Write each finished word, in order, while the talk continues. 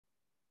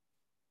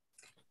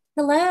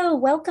Hello,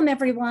 welcome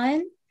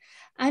everyone.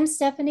 I'm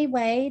Stephanie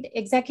Wade,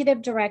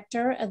 Executive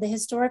Director of the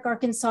Historic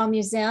Arkansas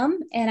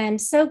Museum, and I'm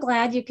so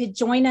glad you could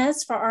join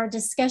us for our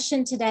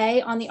discussion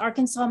today on the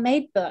Arkansas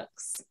Made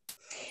books.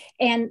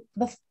 And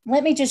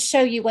let me just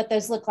show you what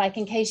those look like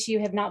in case you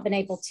have not been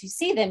able to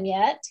see them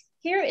yet.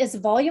 Here is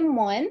Volume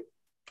 1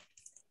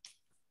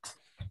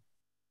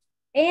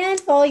 and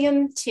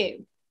Volume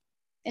 2.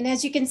 And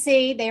as you can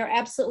see, they are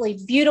absolutely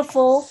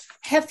beautiful,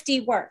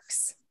 hefty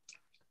works.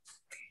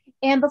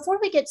 And before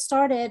we get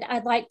started,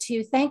 I'd like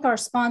to thank our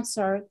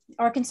sponsor,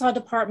 Arkansas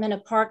Department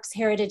of Parks,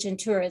 Heritage, and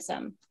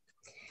Tourism.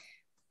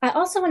 I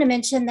also want to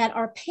mention that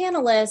our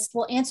panelists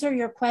will answer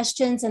your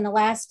questions in the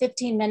last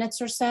 15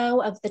 minutes or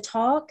so of the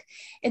talk.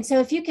 And so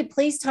if you could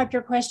please type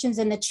your questions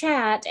in the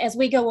chat as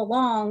we go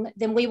along,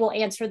 then we will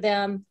answer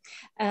them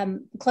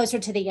closer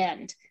to the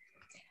end.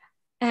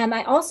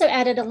 I also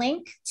added a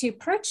link to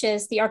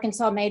purchase the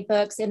Arkansas Made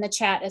books in the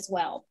chat as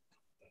well.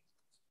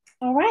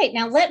 All right,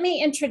 now let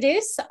me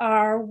introduce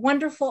our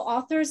wonderful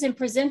authors and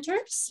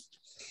presenters.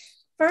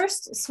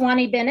 First,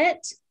 Swannee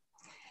Bennett.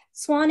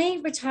 Swannee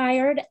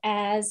retired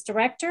as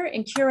director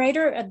and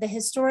curator of the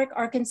Historic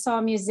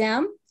Arkansas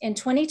Museum in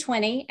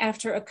 2020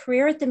 after a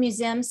career at the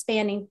museum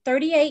spanning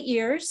 38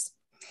 years.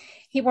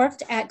 He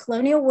worked at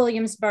Colonial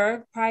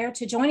Williamsburg prior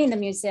to joining the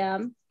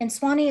museum, and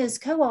Swannee is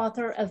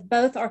co-author of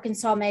both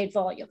Arkansas Made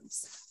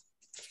volumes.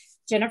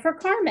 Jennifer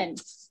Carman.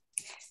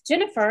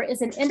 Jennifer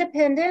is an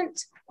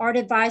independent art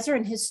advisor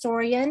and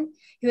historian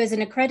who is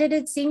an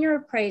accredited senior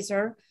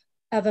appraiser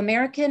of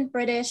American,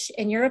 British,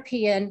 and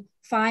European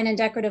fine and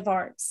decorative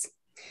arts.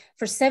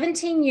 For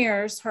 17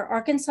 years, her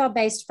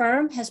Arkansas-based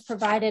firm has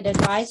provided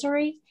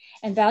advisory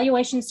and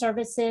valuation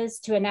services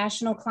to a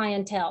national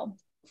clientele.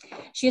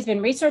 She has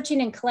been researching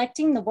and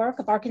collecting the work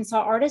of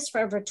Arkansas artists for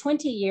over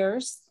 20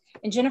 years,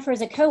 and Jennifer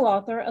is a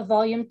co-author of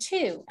Volume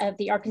 2 of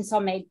the Arkansas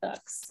Made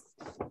books.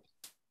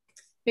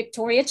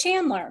 Victoria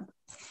Chandler.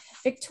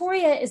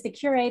 Victoria is the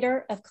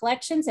curator of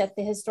collections at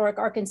the Historic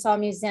Arkansas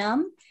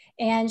Museum,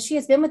 and she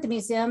has been with the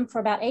museum for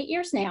about 8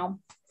 years now.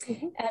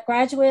 A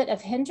graduate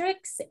of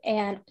Hendrix,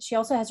 and she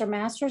also has her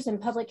master's in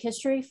public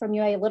history from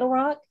UA Little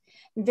Rock.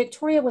 And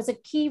Victoria was a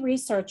key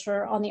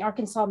researcher on the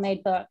Arkansas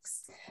Made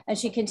books, and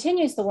she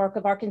continues the work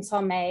of Arkansas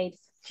Made,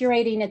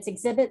 curating its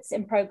exhibits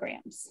and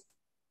programs.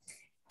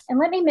 And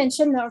let me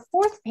mention that our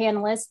fourth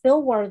panelist,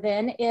 Bill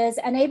Worthen, is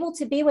unable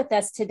to be with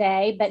us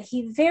today, but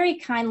he very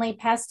kindly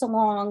passed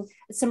along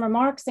some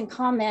remarks and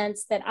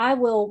comments that I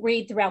will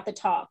read throughout the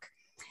talk.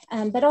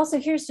 But also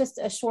here's just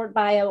a short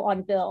bio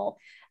on Bill.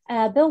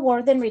 Bill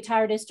Worthen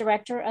retired as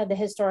director of the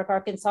Historic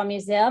Arkansas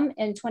Museum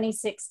in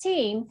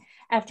 2016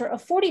 after a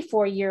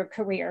 44-year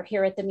career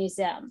here at the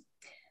museum.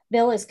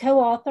 Bill is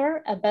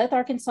co-author of both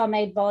Arkansas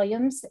Made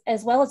volumes,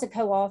 as well as a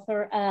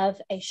co-author of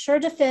A Sure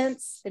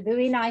Defense, The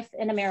Bowie Knife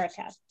in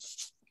America.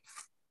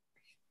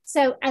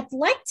 So I'd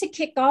like to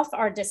kick off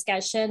our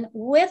discussion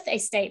with a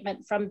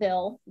statement from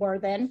Bill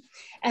Worthen.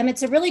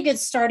 It's a really good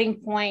starting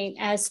point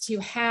as to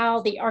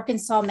how the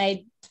Arkansas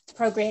Made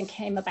program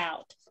came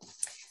about.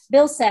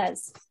 Bill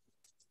says,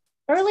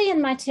 early in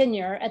my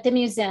tenure at the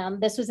museum,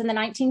 this was in the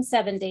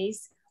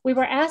 1970s, we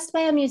were asked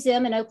by a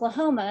museum in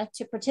Oklahoma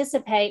to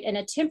participate in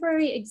a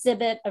temporary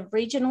exhibit of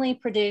regionally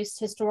produced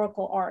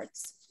historical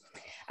arts.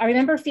 I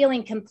remember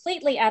feeling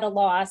completely at a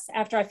loss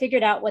after I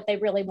figured out what they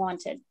really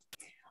wanted.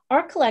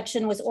 Our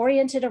collection was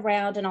oriented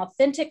around an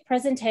authentic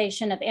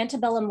presentation of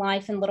antebellum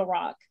life in Little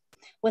Rock,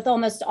 with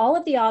almost all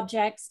of the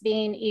objects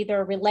being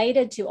either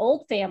related to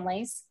old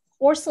families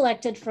or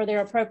selected for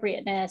their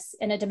appropriateness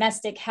in a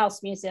domestic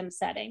house museum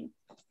setting.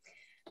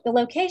 The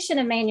location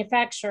of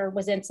manufacture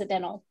was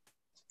incidental.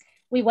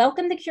 We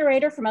welcomed the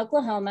curator from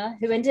Oklahoma,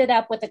 who ended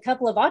up with a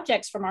couple of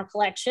objects from our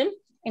collection,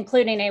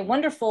 including a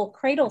wonderful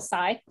cradle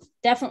scythe,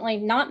 definitely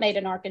not made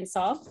in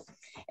Arkansas.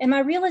 And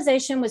my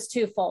realization was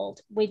twofold.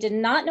 We did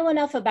not know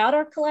enough about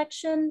our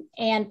collection,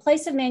 and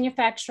place of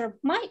manufacture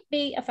might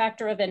be a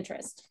factor of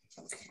interest.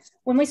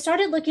 When we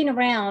started looking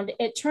around,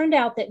 it turned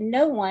out that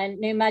no one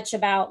knew much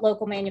about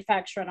local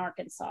manufacture in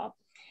Arkansas.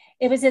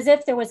 It was as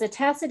if there was a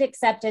tacit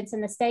acceptance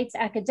in the state's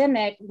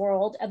academic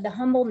world of the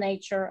humble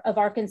nature of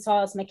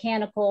Arkansas's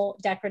mechanical,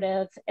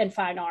 decorative, and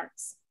fine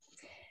arts.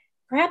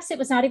 Perhaps it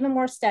was not even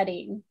worth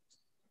studying.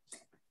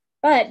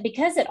 But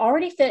because it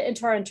already fit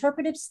into our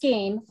interpretive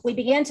scheme, we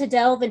began to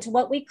delve into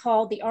what we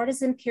called the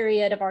artisan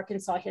period of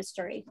Arkansas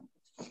history.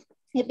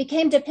 It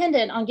became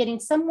dependent on getting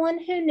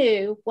someone who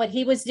knew what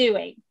he was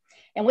doing.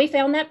 And we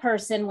found that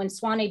person when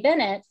Swannee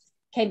Bennett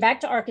came back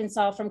to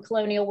Arkansas from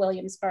Colonial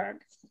Williamsburg.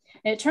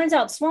 And it turns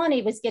out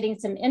Swannee was getting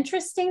some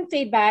interesting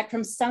feedback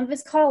from some of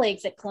his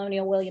colleagues at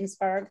Colonial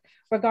Williamsburg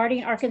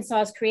regarding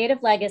Arkansas's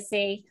creative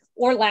legacy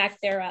or lack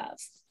thereof.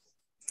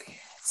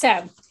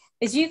 So,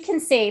 as you can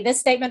see, this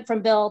statement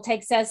from Bill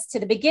takes us to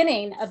the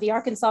beginning of the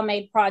Arkansas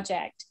Made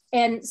project.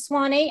 And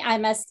Swannee, I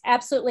must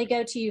absolutely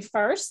go to you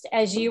first,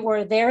 as you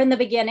were there in the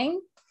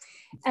beginning.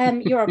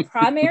 You're a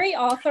primary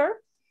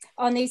author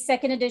on these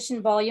second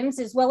edition volumes,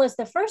 as well as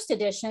the first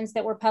editions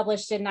that were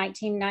published in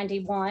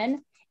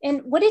 1991.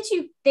 And what did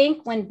you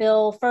think when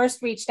Bill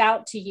first reached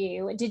out to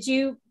you? Did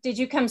you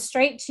come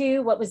straight to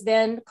what was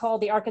then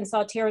called the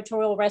Arkansas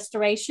Territorial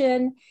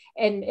Restoration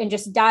and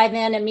just dive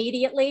in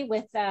immediately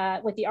with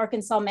the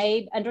Arkansas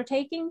Made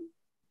undertaking?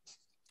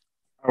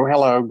 Oh,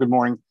 hello. Good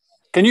morning.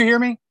 Can you hear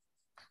me?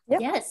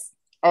 Yep. Yes.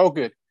 Oh,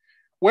 good.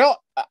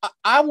 Well,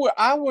 I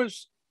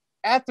was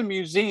at the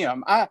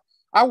museum. I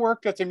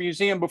worked at the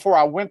museum before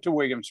I went to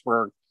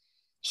Williamsburg.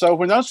 So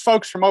when those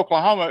folks from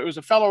Oklahoma, it was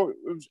a fellow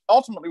who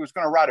ultimately was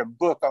going to write a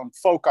book on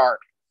folk art.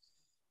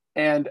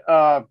 And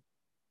I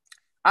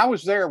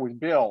was there with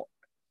Bill.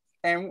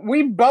 And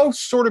we both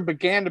sort of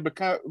began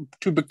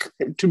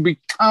to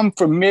become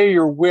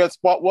familiar with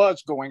what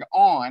was going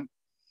on.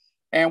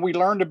 And we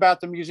learned about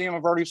the Museum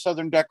of Early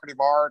Southern Decorative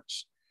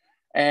Arts.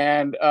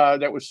 And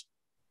that was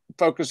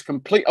focused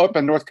up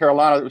in North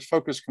Carolina, that was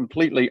focused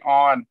completely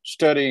on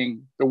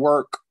studying the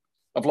work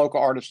of local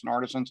artists and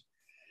artisans.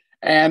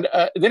 And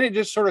then it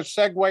just sort of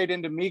segued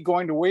into me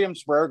going to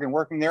Williamsburg and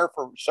working there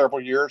for several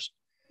years.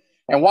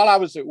 And while I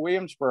was at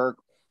Williamsburg,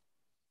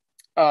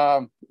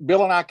 Bill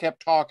and I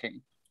kept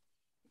talking.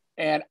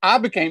 And I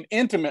became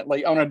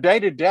intimately, on a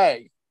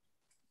day-to-day,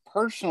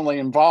 personally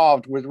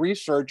involved with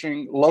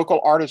researching local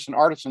artists and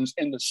artisans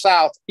in the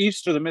South,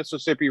 east of the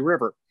Mississippi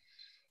River.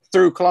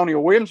 Through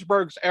Colonial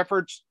Williamsburg's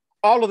efforts,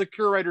 all of the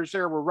curators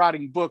there were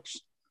writing books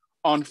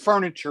on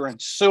furniture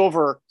and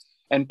silver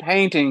and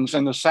paintings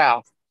in the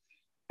South.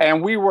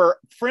 And we were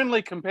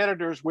friendly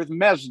competitors with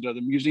MESDA,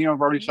 the Museum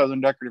of Early Southern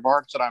Decorative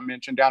Arts that I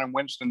mentioned down in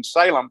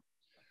Winston-Salem,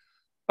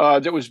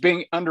 that was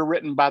being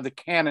underwritten by the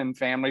Cannon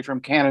family from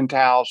Cannon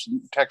Towels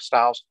and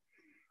Textiles,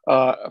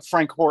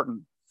 Frank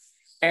Horton.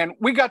 And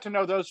we got to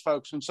know those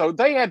folks. And so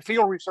they had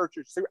field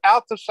researchers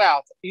throughout the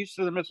South, east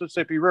of the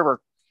Mississippi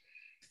River.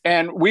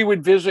 And we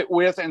would visit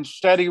with and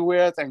study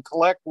with and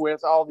collect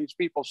with all these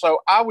people. So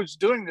I was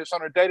doing this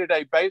on a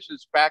day-to-day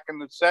basis back in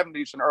the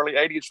 70s and early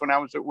 80s when I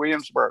was at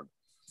Williamsburg.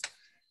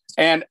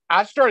 And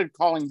I started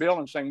calling Bill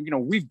and saying,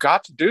 we've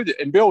got to do this.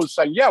 And Bill was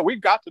saying, yeah,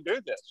 we've got to do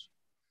this.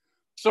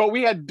 So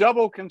we had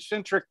double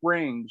concentric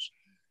rings.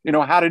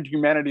 How did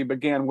humanity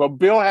begin? Well,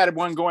 Bill had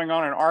one going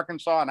on in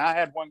Arkansas and I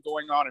had one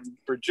going on in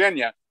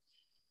Virginia.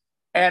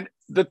 And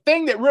the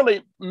thing that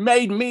really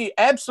made me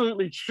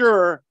absolutely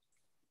sure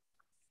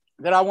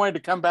that I wanted to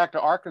come back to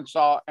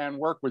Arkansas and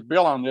work with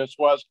Bill on this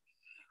was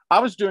I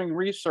was doing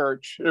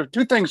research.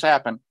 Two things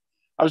happened.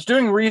 I was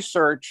doing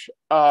research.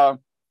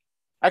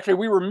 Actually,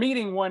 we were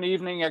meeting one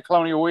evening at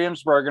Colonial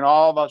Williamsburg, and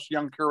all of us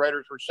young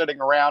curators were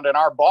sitting around, and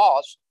our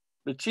boss,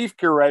 the chief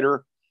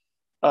curator,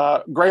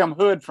 Graham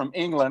Hood from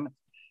England,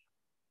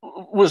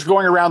 was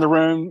going around the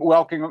room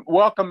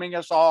welcoming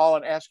us all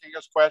and asking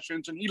us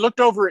questions. And he looked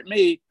over at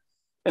me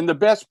in the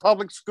best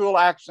public school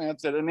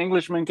accent that an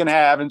Englishman can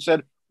have and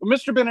said, well,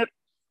 Mr. Bennett,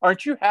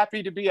 aren't you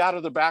happy to be out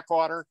of the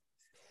backwater?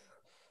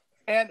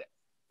 And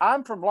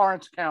I'm from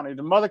Lawrence County,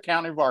 the mother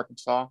county of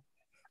Arkansas.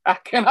 I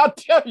cannot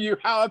tell you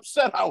how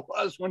upset I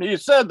was when he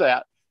said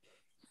that.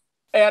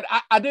 And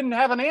I didn't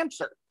have an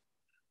answer.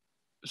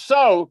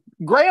 So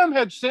Graham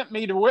had sent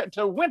me to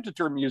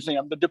Winterthur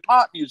Museum, the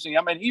DuPont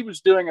Museum, and he was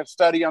doing a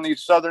study on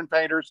these Southern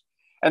painters.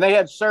 And they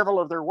had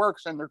several of their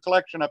works in their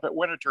collection up at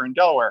Winterthur in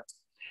Delaware.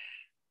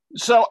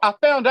 So I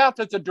found out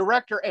that the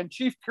director and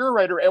chief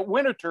curator at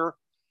Winterthur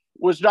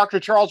was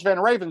Dr. Charles Van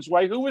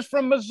Ravensway, who was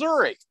from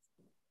Missouri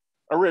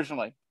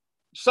originally.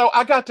 So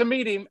I got to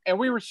meet him and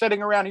we were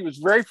sitting around. He was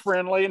very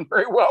friendly and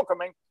very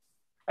welcoming.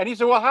 And he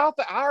said, well, how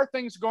are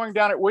things going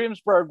down at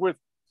Williamsburg with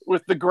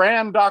the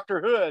grand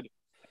Dr. Hood?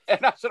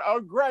 And I said, oh,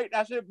 great.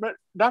 I said, but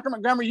Dr.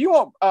 Montgomery,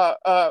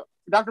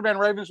 Dr. Van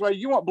Ravensway,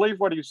 you won't believe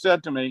what he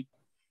said to me.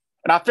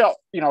 And I felt,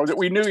 that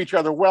we knew each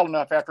other well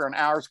enough after an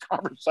hour's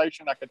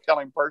conversation, I could tell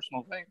him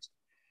personal things.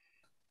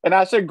 And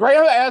I said,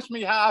 Graham asked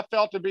me how I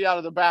felt to be out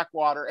of the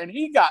backwater, and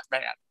he got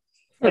mad.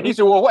 And he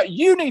said, well, what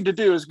you need to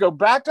do is go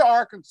back to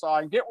Arkansas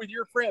and get with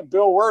your friend,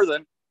 Bill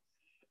Worthen.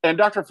 And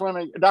Dr.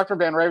 Van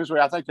Ravensway,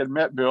 I think, had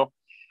met Bill.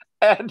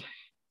 And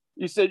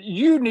he said,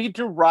 you need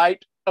to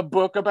write a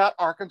book about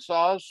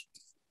Arkansas's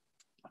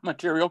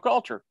material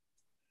culture.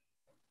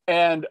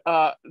 And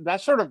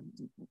that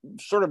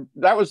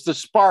that was the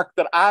spark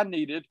that I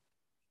needed.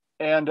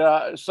 And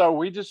so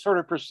we just sort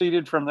of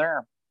proceeded from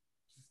there.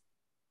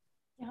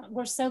 Yeah,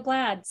 we're so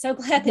glad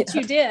that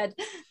you did.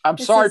 I'm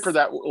sorry for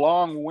that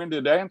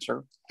long-winded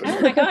answer. Oh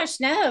my gosh,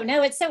 no,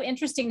 it's so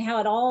interesting how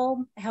it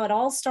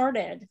all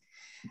started.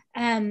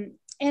 And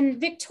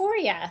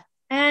Victoria,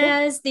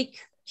 as the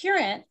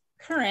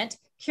current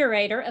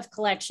curator of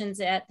collections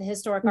at the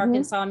Historic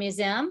Arkansas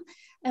Museum,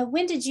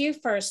 when did you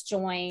first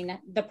join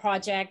the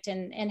project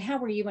and how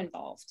were you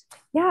involved?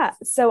 Yeah,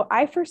 so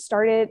I first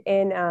started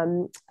in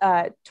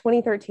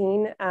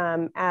 2013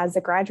 as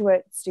a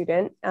graduate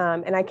student,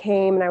 and I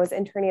came and I was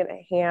interning at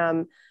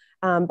HAM,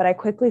 but I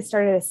quickly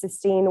started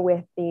assisting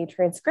with the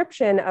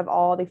transcription of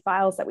all the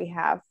files that we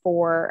have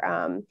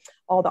for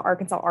all the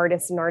Arkansas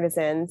artists and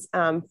artisans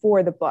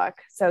for the book.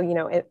 So, you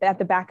know, at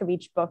the back of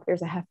each book,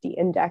 there's a hefty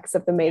index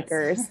of the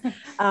makers. Yes.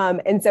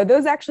 And so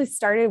those actually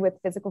started with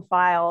physical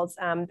files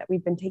that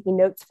we've been taking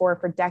notes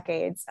for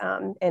decades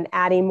and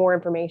adding more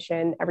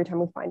information every time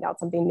we find out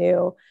something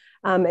new.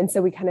 And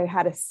so we kind of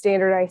had a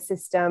standardized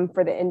system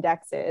for the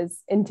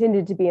indexes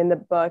intended to be in the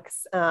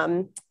books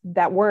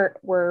that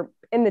were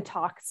in the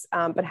talks,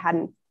 but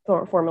hadn't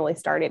formally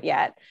started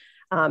yet.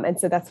 And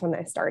so that's when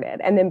I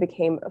started, and then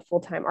became a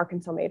full-time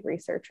Arkansas-made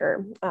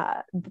researcher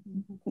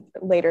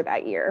later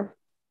that year.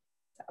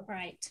 So,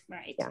 right.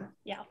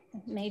 Yeah.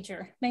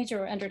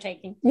 Major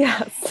undertaking.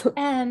 Yes.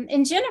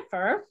 And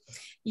Jennifer,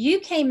 you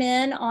came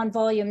in on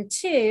volume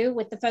 2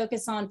 with the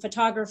focus on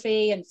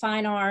photography and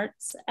fine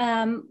arts.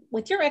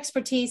 With your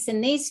expertise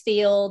in these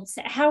fields,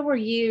 how were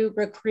you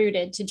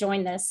recruited to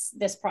join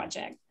this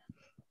project?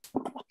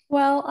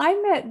 Well, I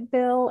met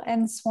Bill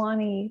and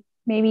Swannee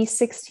maybe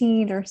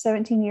 16 or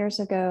 17 years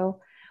ago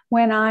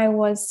when I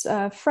was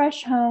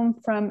fresh home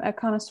from a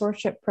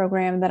connoisseurship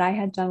program that I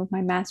had done with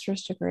my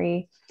master's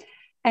degree.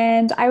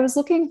 And I was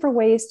looking for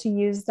ways to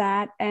use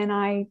that.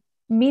 And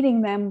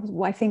meeting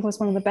them, I think, was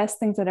one of the best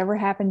things that ever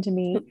happened to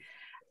me.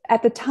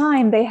 At the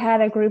time, they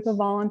had a group of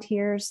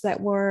volunteers that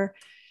were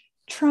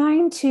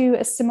trying to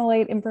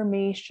assimilate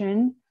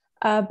information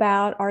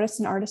about artists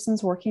and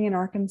artisans working in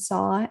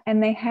Arkansas.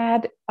 And they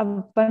had a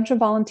bunch of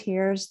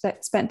volunteers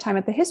that spent time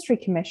at the History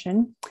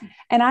Commission.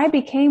 And I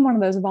became one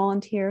of those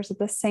volunteers at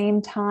the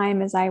same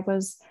time as I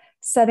was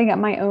setting up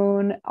my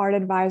own art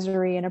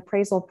advisory and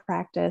appraisal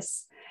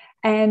practice.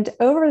 And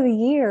over the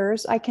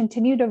years, I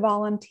continued to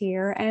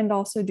volunteer and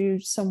also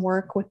do some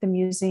work with the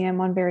museum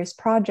on various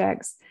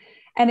projects.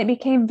 And it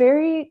became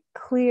very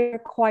clear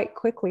quite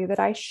quickly that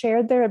I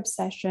shared their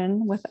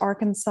obsession with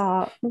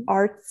Arkansas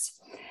arts,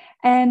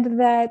 and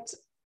that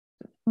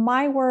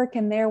my work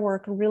and their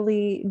work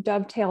really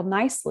dovetailed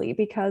nicely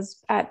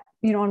because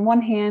on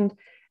one hand,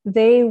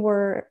 they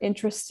were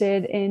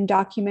interested in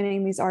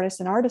documenting these artists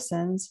and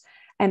artisans.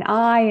 And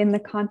I, in the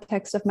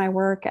context of my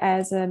work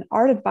as an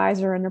art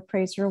advisor and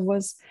appraiser,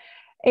 was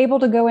able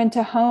to go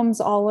into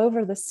homes all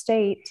over the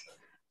state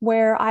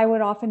where I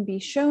would often be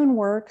shown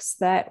works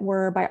that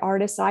were by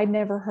artists I'd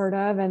never heard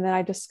of and that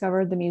I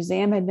discovered the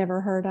museum had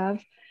never heard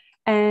of.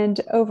 And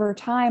over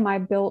time, I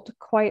built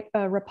quite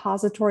a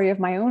repository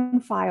of my own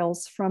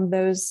files from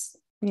those,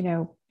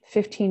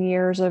 15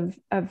 years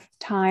of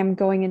time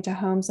going into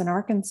homes in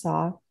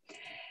Arkansas.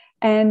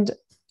 And,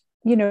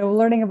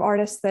 learning of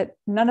artists that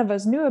none of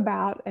us knew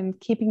about and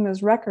keeping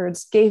those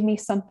records gave me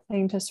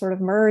something to sort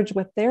of merge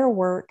with their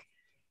work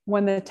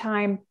when the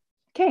time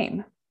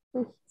came.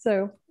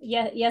 So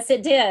yes,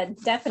 it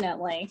did.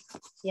 Definitely.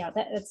 Yeah,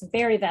 that's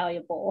very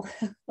valuable,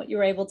 what you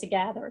were able to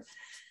gather.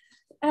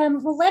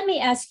 Well, let me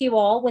ask you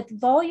all, with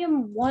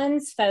volume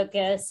 1's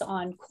focus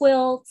on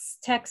quilts,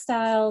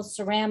 textiles,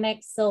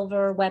 ceramics,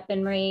 silver,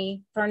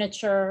 weaponry,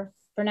 furniture,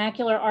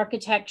 vernacular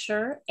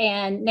architecture,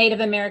 and Native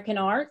American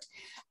art,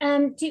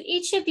 do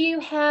each of you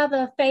have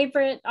a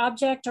favorite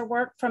object or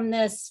work from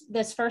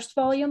this first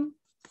volume?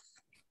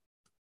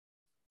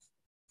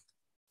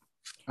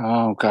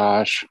 Oh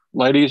gosh,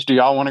 ladies, do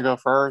y'all want to go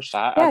first?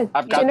 I've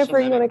got Jennifer,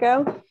 you want to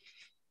go?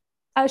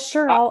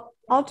 Sure.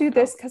 I'll do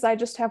this because I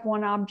just have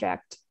one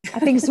object. I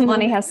think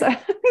Swannee has.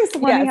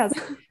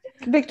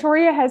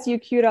 Victoria has you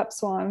queued up,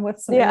 Swan, with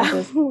some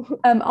images.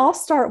 I'll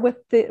start with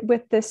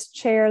this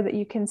chair that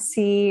you can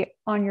see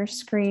on your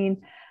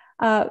screen.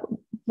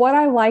 What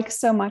I like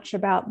so much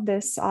about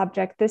this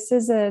object, this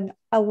is a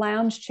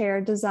lounge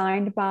chair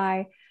designed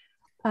by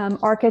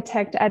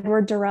architect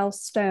Edward Durrell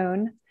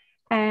Stone,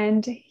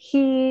 and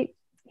he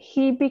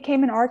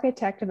became an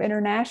architect of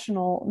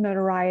international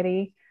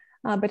notoriety,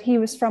 but he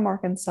was from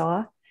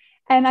Arkansas.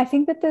 And I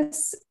think that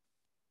this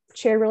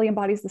chair really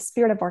embodies the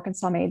spirit of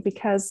Arkansas Made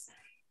because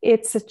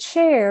it's a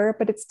chair,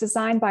 but it's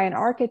designed by an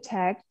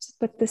architect,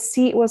 but the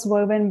seat was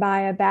woven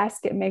by a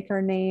basket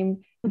maker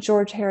named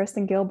George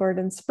Harrison Gilbert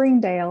in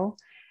Springdale.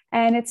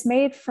 And it's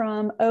made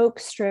from oak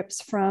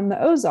strips from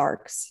the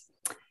Ozarks.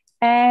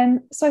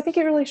 And so I think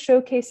it really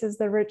showcases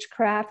the rich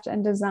craft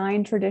and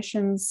design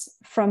traditions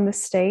from the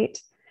state.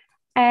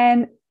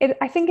 And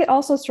I think it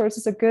also serves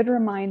as a good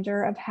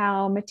reminder of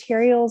how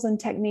materials and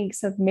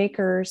techniques of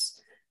makers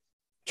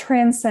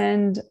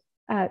transcend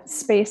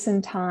space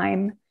and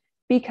time,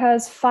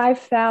 because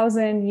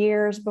 5,000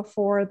 years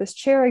before this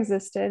chair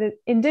existed,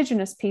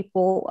 indigenous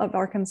people of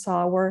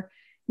Arkansas were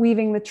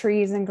weaving the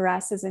trees and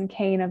grasses and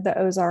cane of the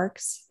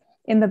Ozarks.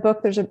 In the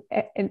book,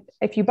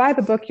 if you buy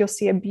the book, you'll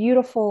see a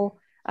beautiful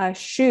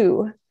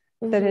shoe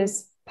that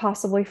is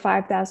possibly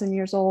 5,000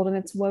 years old, and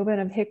it's woven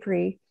of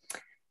hickory.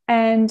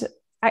 And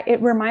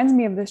it reminds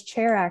me of this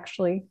chair,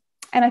 actually.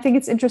 And I think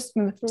it's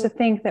interesting to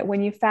think that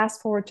when you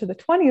fast forward to the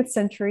 20th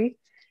century,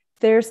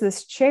 there's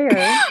this chair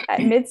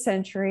at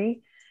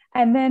mid-century.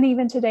 And then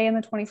even today in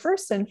the 21st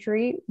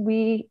century,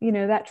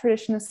 that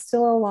tradition is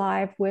still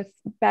alive with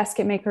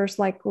basket makers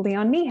like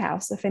Leon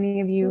Niehaus, if any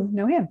of you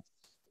know him.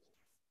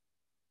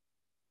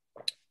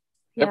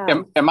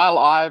 Yeah. Am I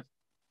live?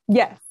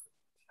 Yes.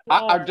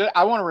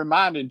 I want to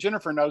remind, and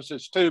Jennifer knows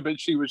this too, but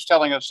she was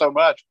telling us so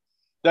much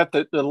that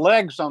the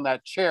legs on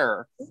that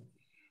chair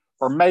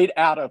are made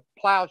out of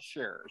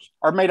plowshares,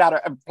 are made out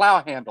of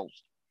plow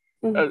handles.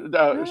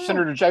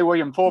 Senator J.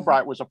 William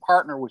Fulbright was a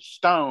partner with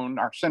Stone,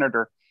 our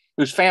senator,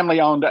 whose family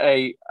owned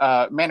a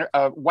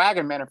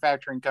wagon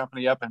manufacturing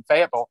company up in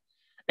Fayetteville.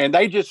 And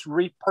they just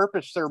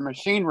repurposed their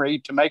machinery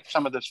to make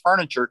some of this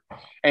furniture.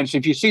 And so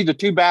if you see the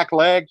two back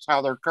legs,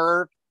 how they're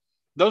curved,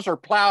 those are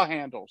plow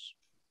handles.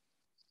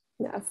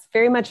 Yes,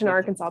 very much an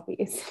Arkansas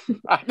piece.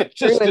 It's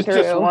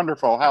just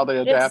wonderful how they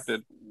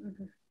adapted.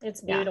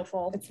 It's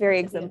beautiful. Yeah, it's very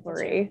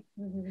exemplary.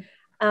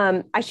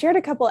 I shared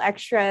a couple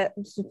extra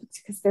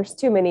because there's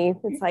too many.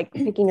 It's like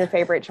picking your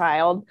favorite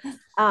child.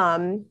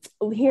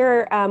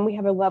 Here we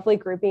have a lovely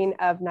grouping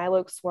of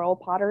Niloak swirl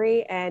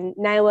pottery, and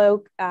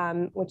Niloak,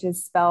 which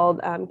is spelled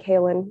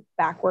kaolin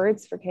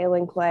backwards for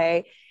kaolin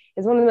clay,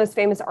 is one of the most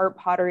famous art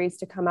potteries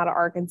to come out of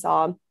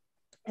Arkansas.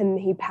 And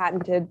he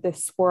patented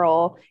this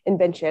swirl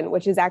invention,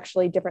 which is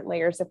actually different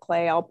layers of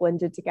clay all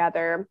blended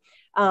together.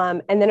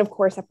 And then, of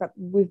course,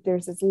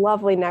 there's this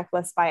lovely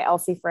necklace by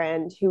Elsie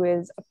Friend, who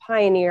is a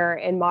pioneer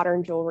in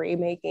modern jewelry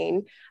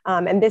making.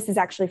 And this is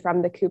actually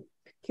from the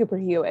Cooper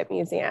Hewitt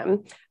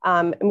Museum.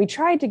 And we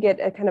tried to get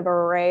a kind of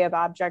array of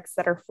objects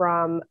that are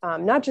from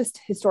not just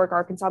Historic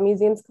Arkansas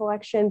Museum's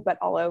collection, but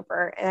all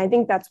over. And I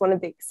think that's one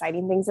of the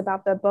exciting things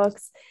about the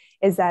books,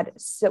 is that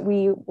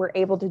we were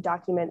able to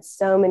document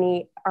so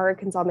many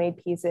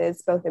Arkansas-made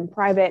pieces, both in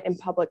private and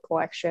public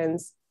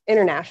collections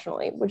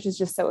internationally, which is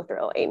just so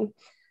thrilling.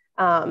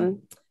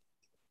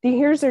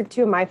 Here's are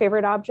two of my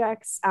favorite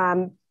objects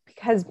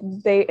because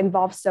they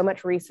involve so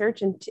much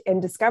research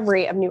and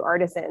discovery of new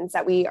artisans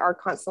that we are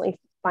constantly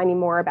finding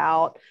more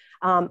about.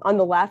 On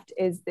the left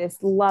is this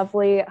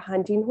lovely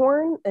hunting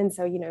horn. And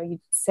so, you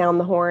sound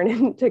the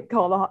horn to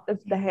call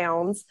the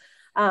hounds.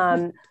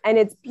 And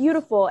it's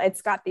beautiful.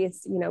 It's got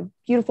this,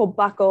 beautiful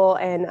buckle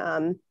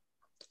and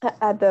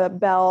at the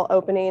bell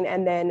opening,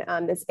 and then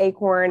this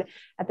acorn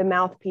at the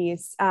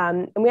mouthpiece.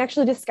 And we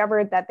actually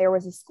discovered that there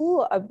was a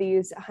school of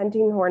these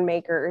hunting horn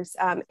makers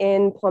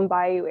in Plum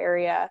Bayou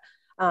area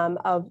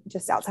of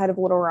just outside of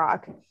Little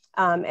Rock.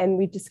 And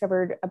we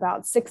discovered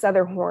about 6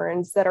 other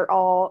horns that are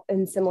all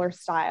in similar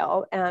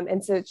style.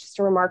 And so it's just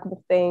a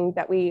remarkable thing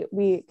that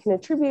we can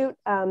attribute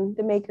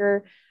the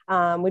maker.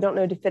 We don't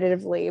know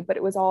definitively, but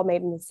it was all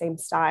made in the same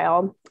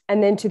style.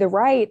 And then to the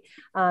right,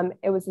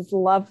 it was this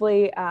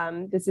lovely,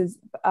 this is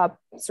a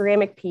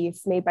ceramic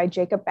piece made by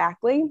Jacob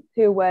Backley,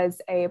 who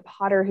was a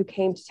potter who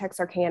came to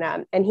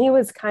Texarkana. And he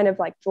was kind of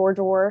like George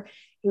Orr.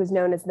 He was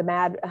known as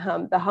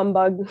the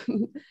humbug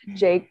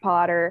Jake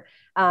Potter.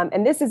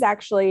 And this is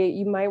actually,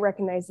 you might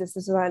recognize this.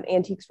 This was on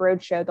Antiques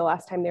Roadshow the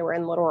last time they were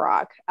in Little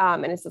Rock.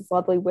 And it's this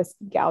lovely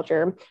whiskey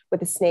gouger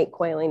with a snake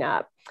coiling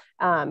up.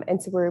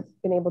 And so we've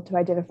been able to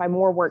identify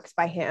more works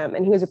by him.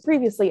 And he was a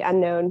previously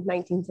unknown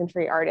 19th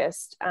century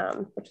artist,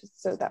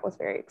 so that was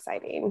very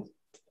exciting.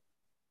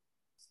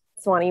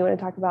 Swannee, you want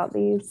to talk about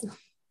these?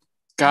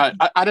 God,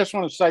 I just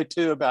want to say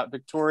too about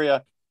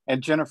Victoria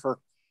and Jennifer.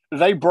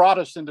 They brought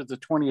us into the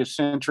 20th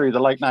century, the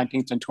late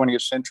 19th and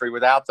 20th century.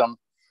 Without them,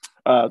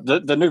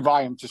 the new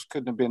volume just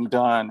couldn't have been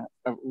done.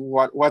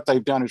 What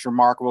they've done is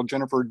remarkable.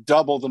 Jennifer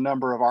doubled the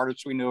number of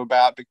artists we knew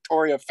about.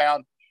 Victoria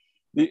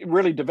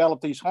really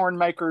developed these horn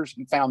makers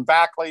and found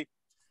Backley.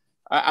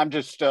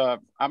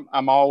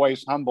 I'm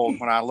always humbled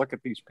when I look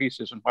at these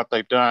pieces and what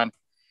they've done.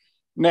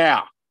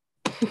 Now,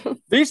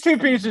 these two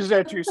pieces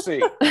that you see,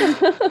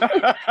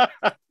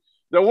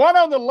 the one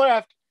on the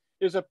left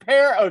is a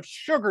pair of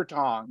sugar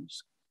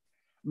tongs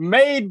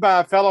made by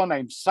a fellow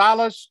named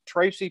Silas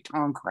Tracy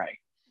Toncray.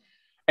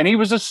 And he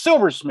was a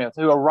silversmith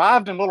who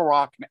arrived in Little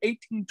Rock in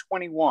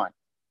 1821.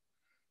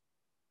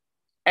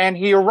 And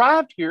he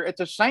arrived here at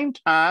the same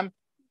time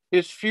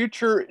his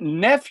future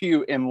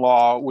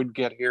nephew-in-law would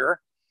get here.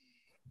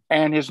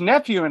 And his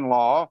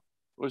nephew-in-law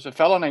was a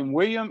fellow named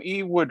William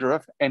E.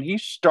 Woodruff, and he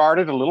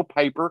started a little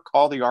paper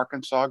called the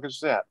Arkansas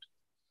Gazette.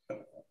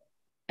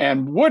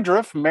 And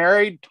Woodruff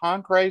married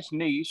Tonkray's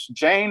niece,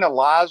 Jane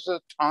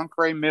Eliza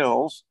Tonkrey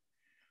Mills,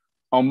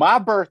 on my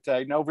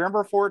birthday,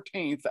 November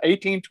 14th,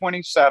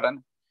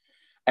 1827.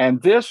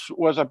 And this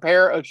was a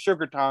pair of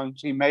sugar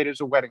tongs he made as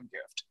a wedding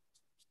gift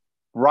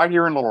right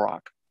here in Little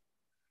Rock.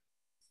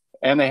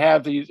 And they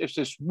have it's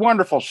this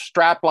wonderful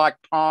strap-like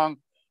tong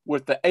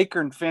with the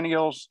acorn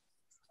finials.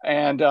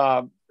 And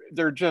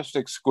they're just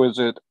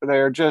exquisite.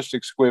 They're just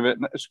exquisite.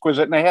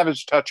 And they have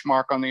his touch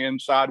mark on the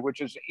inside,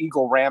 which is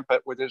eagle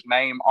rampant with his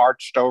name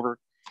arched over.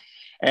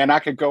 And I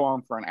could go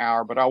on for an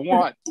hour, but I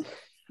want...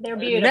 They're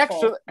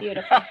beautiful.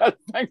 Beautiful.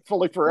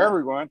 Thankfully for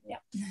everyone. Yeah.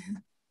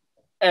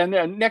 And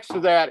then next to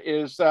that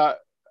is, I'm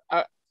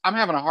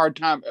having a hard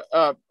time.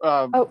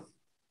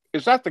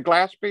 Is that the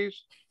glass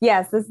piece?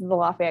 Yes, this is the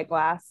Lafayette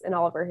glass and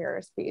Oliver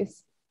Harris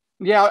piece.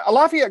 Yeah,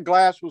 Lafayette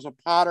Glass was a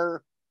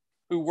potter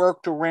who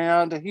worked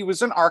around. He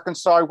was in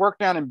Arkansas. He worked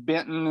down in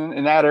Benton,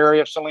 in that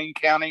area, Saline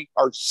County,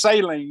 or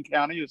Saline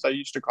County, as they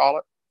used to call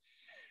it.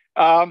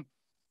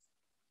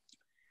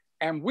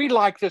 and we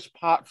like this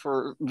pot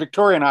for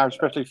Victoria and I are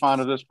especially fond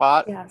of this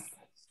pot. Yes.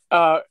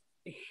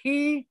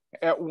 He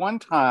at one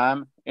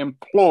time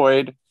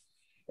employed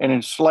an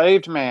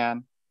enslaved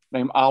man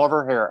named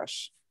Oliver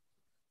Harris,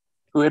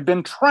 who had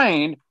been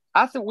trained.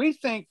 We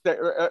think that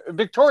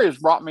Victoria's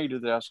brought me to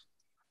this.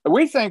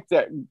 We think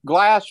that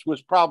Glass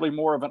was probably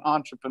more of an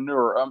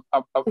entrepreneur,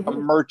 a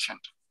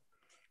merchant.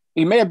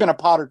 He may have been a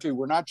potter too.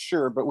 We're not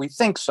sure, but we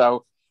think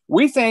so.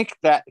 We think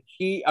that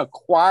he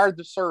acquired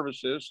the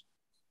services.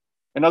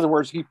 In other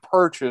words, he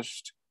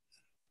purchased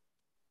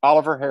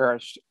Oliver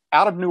Harris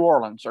out of New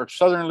Orleans or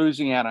Southern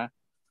Louisiana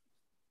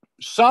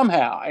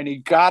somehow, and he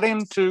got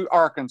him to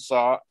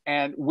Arkansas.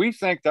 And we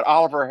think that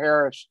Oliver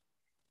Harris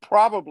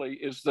probably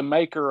is the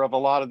maker of a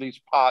lot of these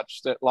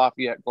pots that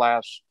Lafayette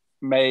Glass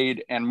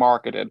made and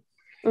marketed.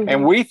 Mm-hmm.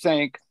 And we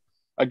think,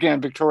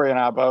 again, Victoria and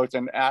I both,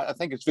 and I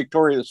think it's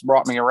Victoria that's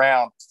brought me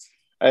around.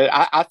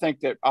 I think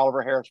that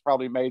Oliver Harris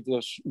probably made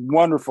this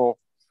wonderful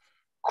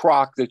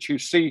crock that you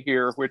see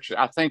here, which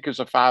I think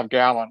is a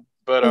 5-gallon,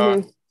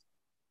 but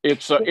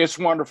it's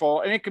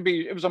wonderful. And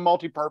it was a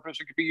multi-purpose.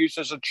 It could be used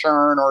as a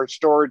churn or a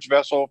storage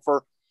vessel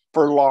for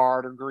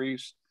lard or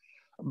grease.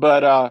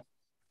 But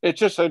it's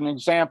just an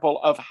example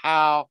of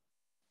how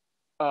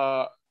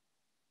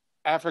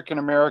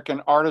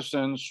African-American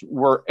artisans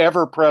were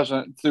ever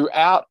present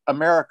throughout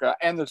America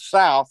and the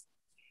South.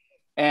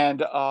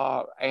 And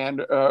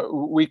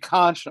we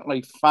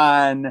constantly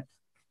find,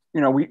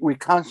 we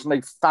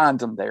constantly find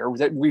them there,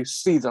 that we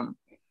see them.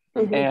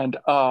 Mm-hmm. And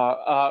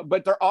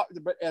but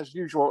as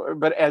usual,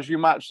 as you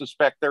might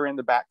suspect, they're in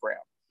the background,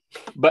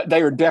 but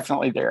they are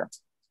definitely there.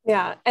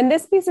 Yeah. And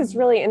this piece is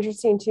really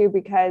interesting too,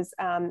 because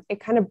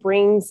it kind of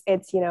brings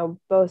its,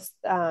 both,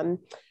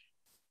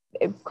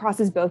 it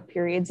crosses both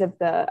periods of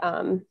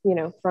the,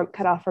 from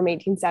cut off from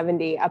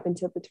 1870 up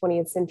until the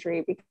 20th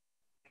century.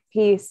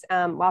 Piece,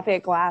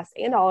 Lafayette Glass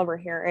and Oliver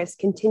Harris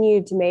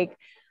continued to make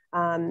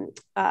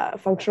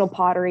functional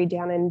pottery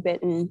down in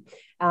Benton.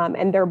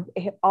 And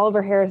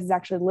Oliver Harris is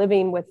actually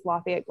living with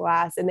Lafayette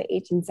Glass in the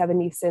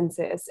 1870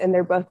 census, and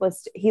they're both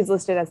he's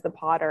listed as the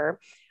potter.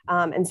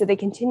 And so they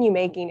continue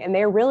making, and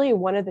they're really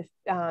one of the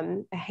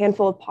a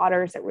handful of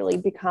potters that really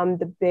become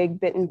the big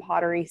Benton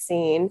pottery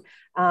scene.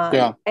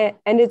 And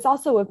it's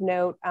also of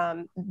note,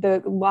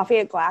 the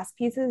Lafayette Glass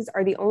pieces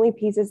are the only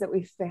pieces that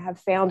we have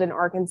found in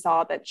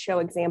Arkansas that show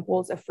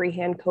examples of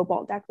freehand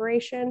cobalt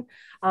decoration,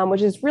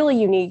 which is really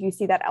unique. You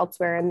see that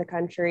elsewhere in the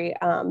country,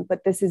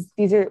 but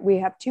we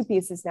have 2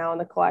 pieces now in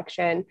the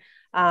collection.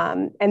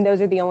 And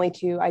those are the only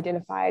 2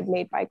 identified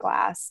made by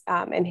Glass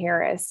and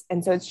Harris.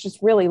 And so it's just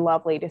really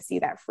lovely to see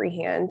that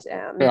freehand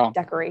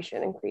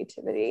decoration and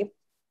creativity.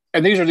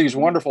 And these are these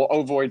wonderful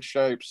ovoid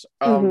shapes.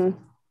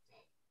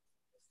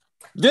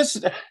 This,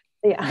 is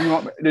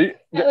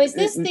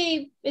this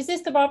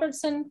the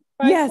Robertson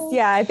rifle? Yes,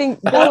 yeah. I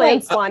think Bill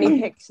and Swannee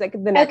picked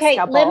the next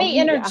couple. Let me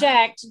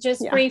interject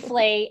just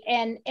briefly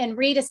and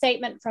read a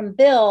statement from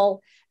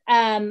Bill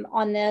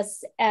on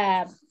this.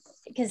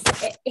 Because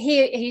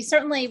he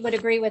certainly would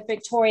agree with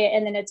Victoria,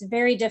 and then it's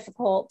very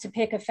difficult to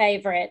pick a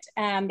favorite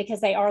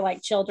because they are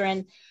like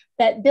children.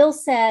 But Bill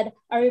said,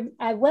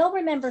 I well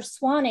remember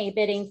Swannee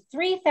bidding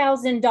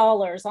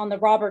 $3,000 on the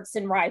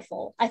Robertson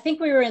rifle. I think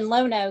we were in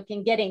Lone Oak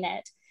and getting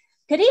it.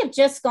 Could he have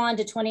just gone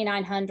to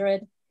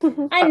 2,900?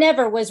 I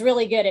never was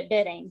really good at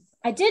bidding.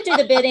 I did do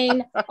the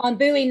bidding on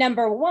Bowie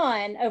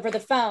 #1 over the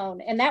phone,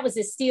 and that was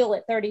a steal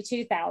at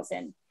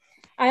 32,000.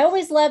 I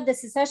always loved the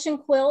Secession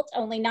quilt,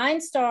 only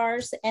 9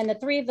 stars, and the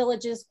 3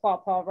 Villages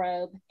Quapaw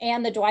robe,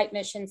 and the Dwight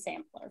Mission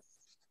sampler.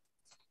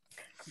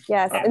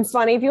 Yes, and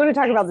Swannee, if you want to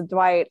talk about the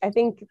Dwight, I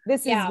think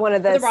this is one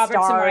of the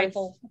Robertson stars.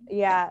 rifle.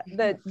 Yeah,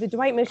 the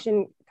Dwight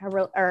Mission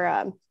cover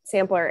or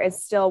sampler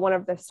is still one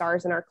of the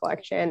stars in our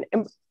collection,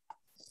 and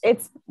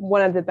it's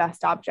one of the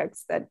best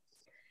objects that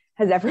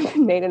has ever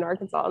been made in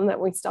Arkansas, and that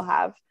we still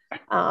have.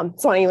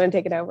 Swannee, you want to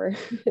take it over?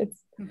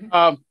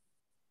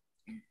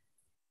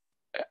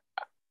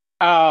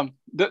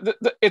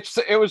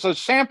 It was a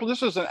sample.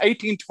 This is an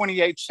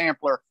 1828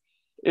 sampler.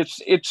 It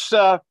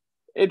shows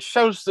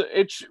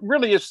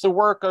it's the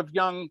work of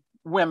young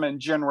women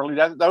generally.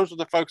 Those are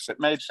the folks that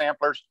made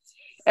samplers,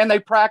 and they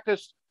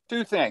practiced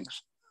 2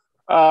 things.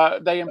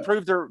 They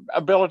improved their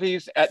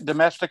abilities at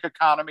domestic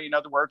economy, in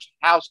other words,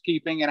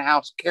 housekeeping and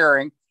house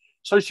caring.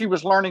 So she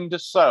was learning to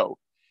sew.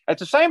 At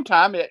the same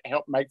time, it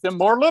helped make them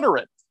more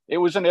literate. It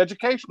was an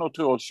educational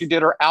tool. She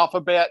did her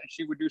alphabet.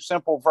 She would do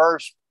simple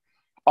verse.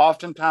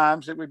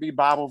 Oftentimes it would be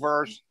Bible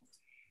verse.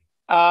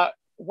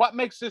 What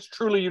makes this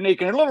truly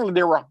unique, and literally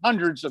there were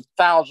hundreds of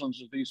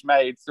thousands of these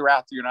made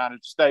throughout the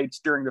United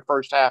States during the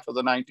first half of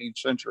the 19th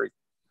century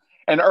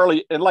and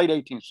late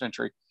 18th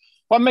century.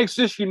 What makes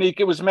this unique,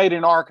 it was made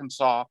in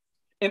Arkansas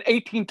in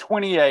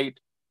 1828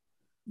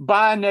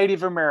 by a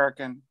Native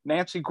American,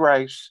 Nancy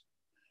Grace,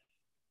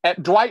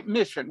 at Dwight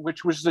Mission,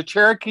 which was the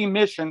Cherokee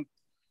Mission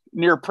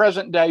near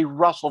present-day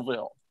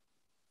Russellville.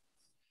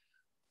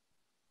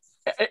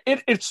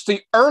 It's the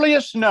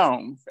earliest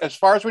known, as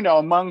far as we know,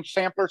 among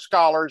sampler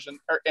scholars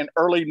and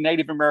early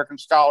Native American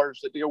scholars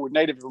that deal with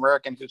Native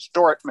American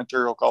historic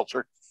material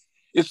culture.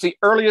 It's the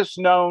earliest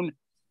known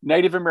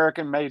Native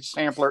American made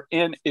sampler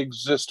in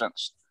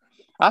existence.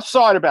 I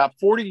saw it about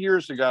 40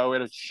 years ago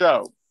at a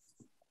show,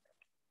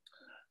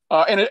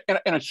 in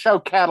a show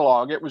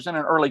catalog. It was in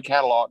an early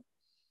catalog,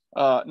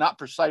 not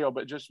for sale,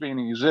 but just being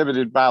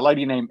exhibited by a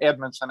lady named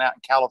Edmondson out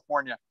in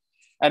California,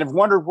 and have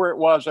wondered where it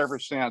was ever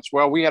since.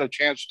 Well, we had a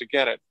chance to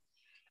get it.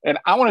 And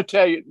I want to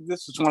tell you,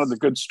 this is one of the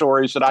good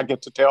stories that I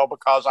get to tell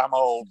because I'm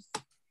old.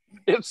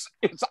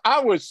 I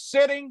was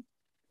sitting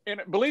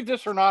in, believe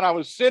this or not, I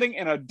was sitting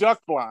in a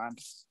duck blind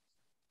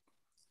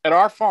at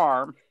our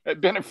farm, at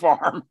Bennett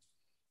Farm,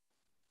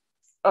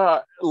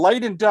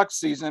 late in duck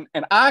season.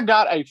 And I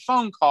got a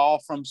phone call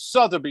from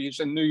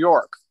Sotheby's in New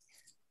York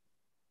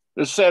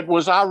that said,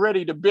 was I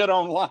ready to bid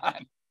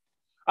online?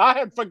 I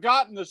had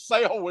forgotten the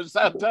sale was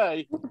that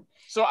day.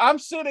 So I'm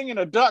sitting in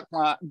a duck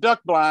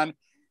blind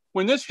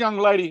when this young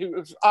lady, who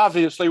was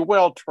obviously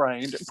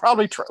well-trained,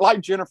 probably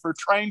like Jennifer,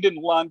 trained in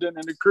London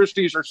and at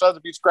Christie's or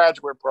Sotheby's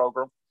graduate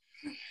program,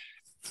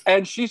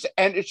 and she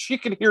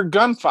could hear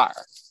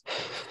gunfire.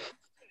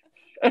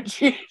 And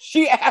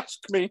she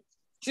asked me,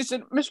 she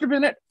said, Mr.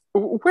 Bennett,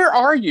 where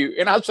are you?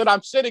 And I said,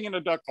 I'm sitting in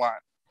a duck blind.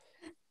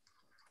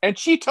 And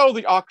she told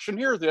the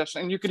auctioneer this,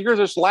 and you could hear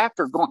this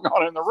laughter going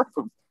on in the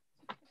room.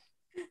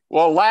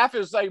 Well, laugh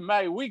as they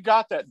may, we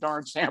got that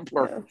darn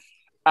sampler. Yeah.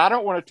 I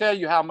don't want to tell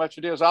you how much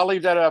it is. I'll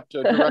leave that up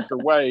to Director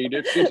Wade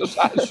if she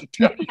decides to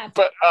tell you.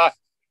 But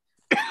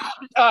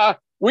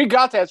we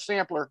got that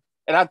sampler,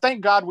 and I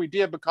thank God we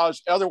did,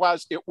 because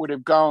otherwise it would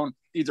have gone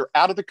either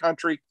out of the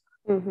country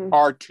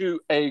or to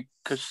a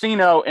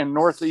casino in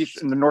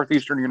the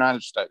northeastern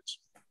United States.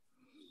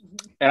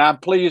 And I'm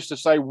pleased to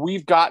say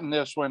we've gotten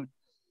this one,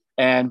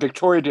 and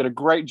Victoria did a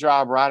great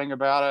job writing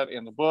about it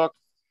in the book.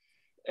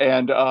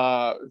 And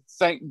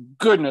thank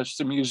goodness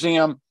the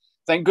museum.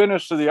 Thank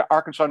goodness to the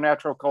Arkansas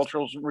Natural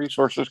Cultural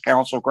Resources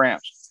Council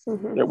grants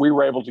that we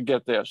were able to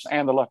get this,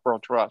 and the Loughborough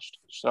Trust.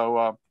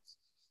 So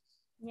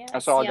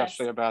that's all I got to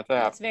say about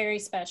that. It's very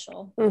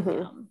special.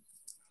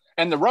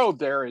 And the robe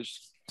there is,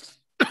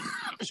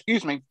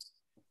 excuse me,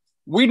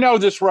 we know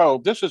this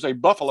robe. This is a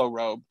buffalo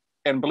robe.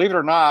 And believe it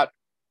or not,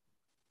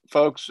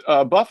 folks,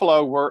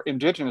 buffalo were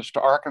indigenous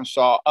to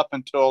Arkansas up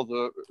until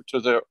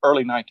the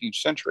early 19th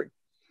century.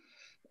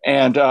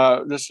 And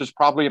this is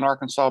probably an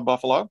Arkansas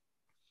buffalo.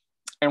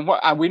 And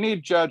we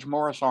need Judge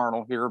Morris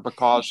Arnold here,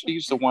 because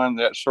he's the one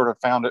that sort of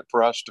found it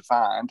for us to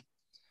find.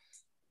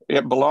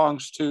 It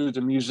belongs to the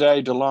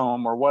Musée de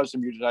l'Homme, or was the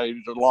Musée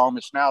de l'Homme.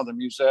 It's now the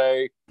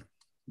Musée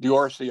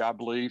d'Orsay, I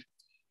believe,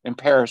 in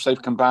Paris. They've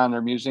combined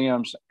their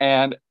museums.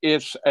 And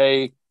it's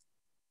a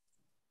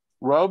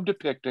robe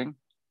depicting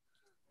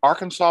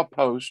Arkansas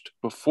Post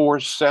before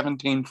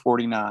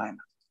 1749.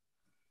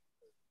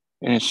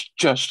 And it's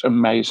just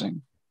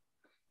amazing.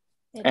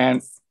 It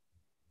is.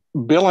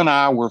 Bill and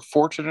I were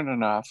fortunate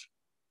enough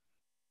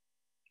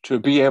to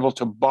be able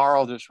to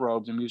borrow this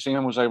robe. The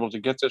museum was able to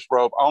get this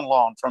robe on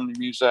loan from the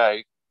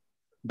Musée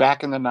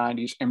back in the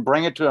 90s and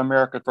bring it to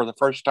America for the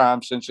first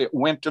time since it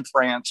went to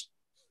France,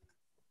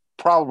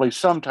 probably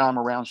sometime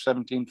around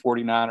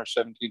 1749 or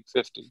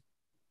 1750.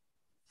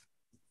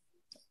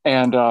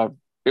 And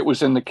it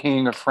was in the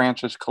King of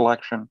France's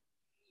collection.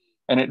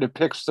 And it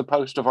depicts the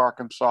Post of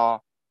Arkansas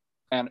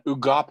and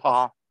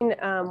Ugapa, one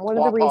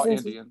of the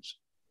reasons Indians.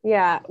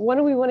 One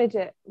of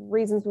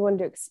reasons we wanted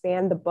to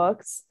expand the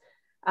books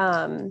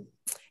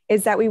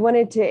is that we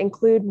wanted to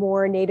include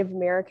more Native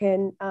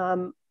American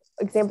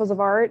examples of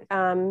art,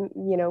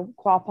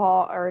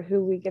 Quapaw, or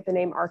who we get the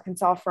name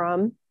Arkansas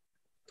from.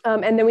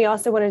 And then we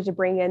also wanted to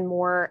bring in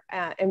more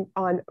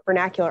on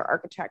vernacular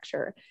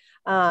architecture.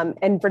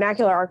 And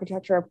vernacular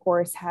architecture, of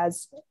course,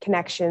 has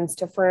connections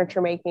to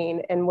furniture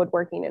making and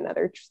woodworking and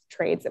other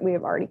trades that we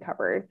have already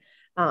covered.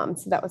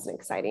 So that was an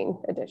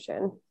exciting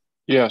addition.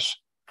 Yes.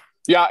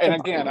 Yeah, and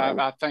again,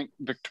 I thank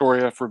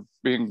Victoria for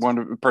being one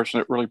of the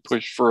person that really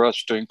pushed for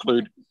us to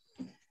include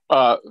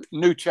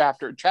new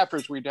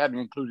chapters we hadn't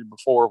included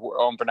before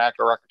on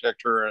vernacular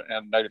architecture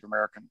and Native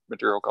American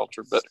material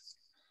culture. But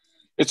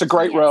it's a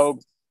great robe,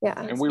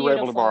 and we were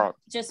able to borrow it.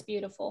 Just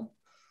beautiful.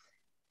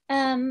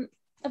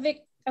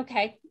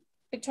 Okay,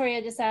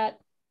 Victoria, does that,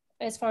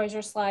 as far as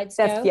your slides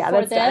go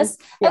for this?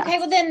 Yeah. Okay,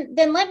 well then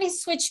let me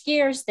switch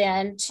gears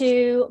then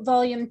to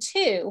volume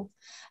 2.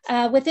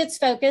 With its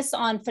focus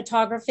on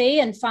photography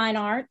and fine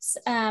arts.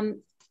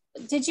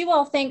 Did you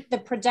all think the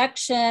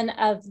production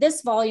of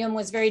this volume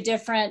was very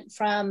different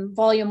from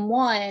volume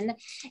 1?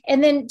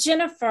 And then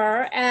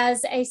Jennifer,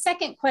 as a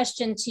second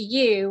question to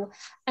you,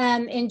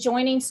 in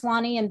joining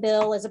Swannee and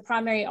Bill as a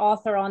primary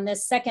author on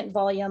this second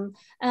volume,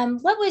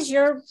 what was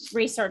your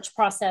research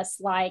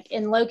process like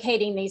in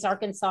locating these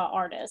Arkansas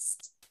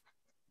artists?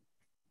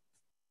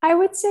 I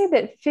would say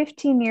that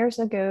 15 years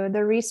ago,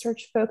 the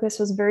research focus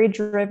was very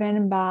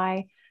driven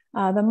by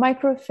the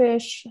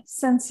microfiche,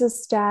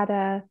 census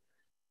data.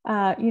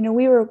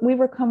 We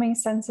were combing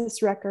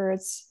census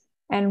records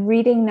and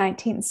reading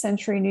 19th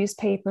century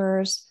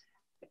newspapers,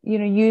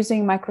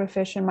 using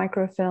microfiche and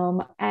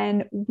microfilm.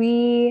 And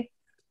we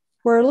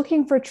were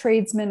looking for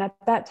tradesmen at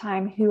that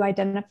time who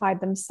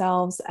identified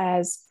themselves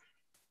as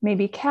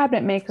maybe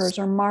cabinet makers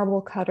or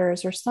marble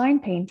cutters or sign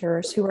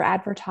painters who were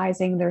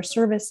advertising their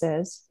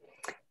services.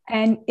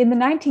 And in the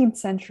 19th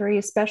century,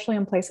 especially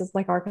in places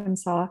like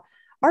Arkansas,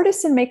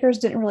 artists and makers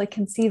didn't really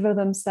conceive of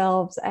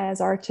themselves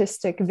as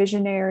artistic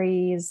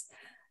visionaries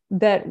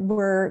that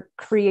were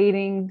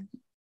creating,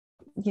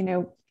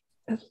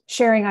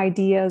 sharing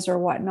ideas or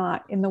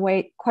whatnot in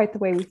quite the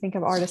way we think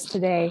of artists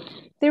today.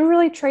 They were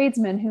really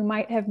tradesmen who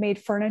might have made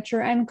furniture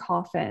and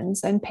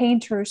coffins, and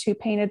painters who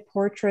painted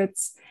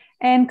portraits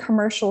and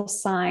commercial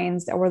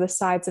signs that were the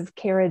sides of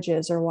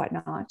carriages or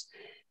whatnot.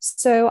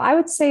 So I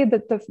would say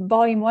that the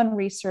volume 1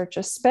 research,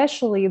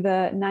 especially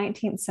the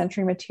 19th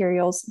century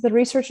materials, the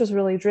research was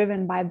really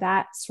driven by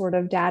that sort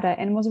of data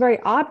and was very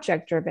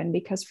object driven,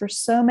 because for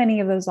so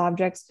many of those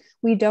objects,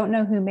 we don't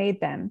know who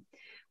made them.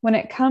 When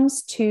it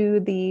comes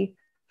to the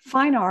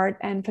fine art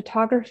and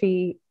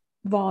photography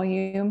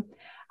volume,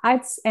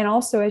 and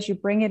also as you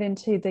bring it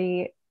into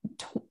the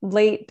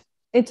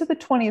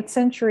 20th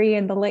century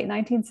and the late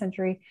 19th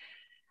century,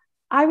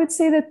 I would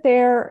say that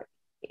there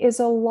is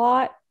a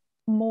lot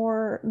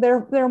more,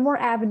 there are more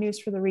avenues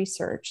for the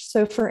research.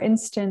 So for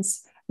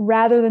instance,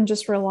 rather than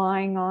just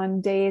relying on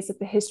days at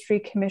the History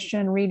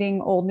Commission,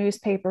 reading old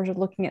newspapers or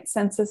looking at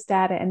census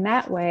data in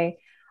that way,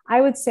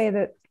 I would say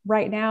that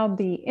right now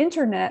the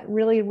internet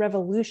really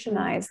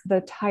revolutionized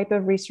the type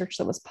of research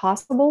that was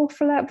possible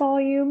for that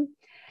volume,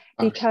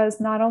 because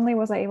not only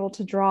was I able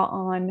to draw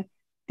on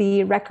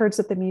the records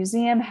that the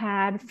museum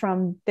had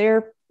from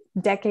their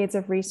decades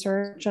of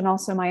research and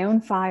also my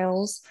own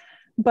files,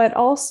 but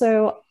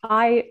also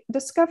I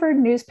discovered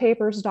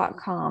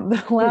newspapers.com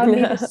that allowed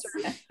me to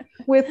search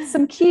with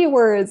some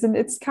keywords. And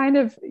it's kind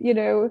of,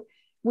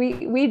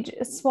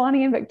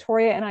 Swannee and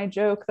Victoria and I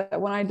joke that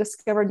when I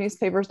discovered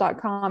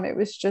newspapers.com, it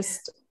was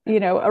just,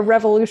 a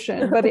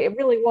revolution, but it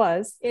really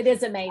was. It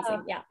is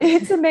amazing. Yeah.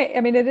 It's amazing.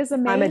 I mean, it is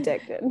amazing. I'm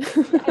addicted.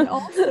 And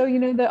also,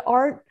 the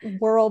art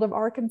world of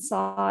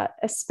Arkansas,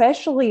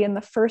 especially in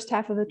the first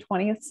half of the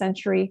 20th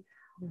century,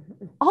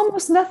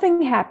 almost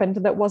nothing happened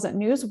that wasn't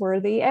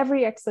newsworthy.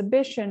 Every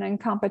exhibition and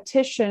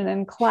competition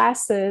and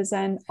classes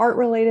and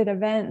art-related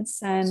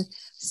events and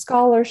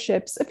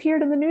scholarships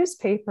appeared in the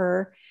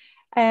newspaper.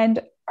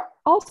 And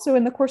also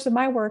in the course of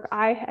my work,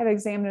 I have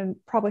examined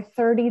probably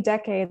 30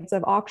 decades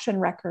of auction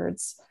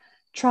records,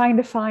 trying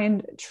to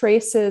find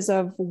traces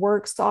of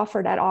works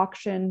offered at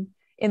auction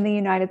in the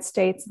United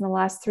States in the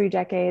last 3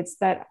 decades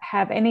that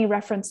have any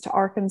reference to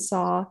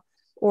Arkansas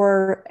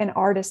or an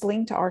artist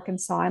linked to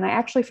Arkansas. And I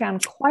actually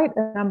found quite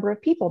a number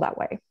of people that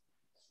way.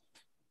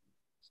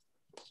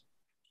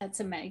 That's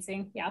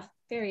amazing. Yeah,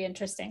 very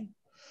interesting.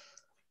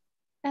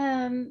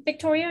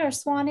 Victoria or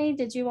Swannee,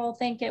 did you all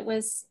think it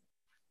was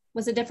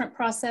a different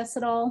process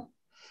at all?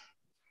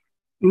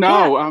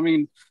 No, yeah. I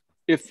mean,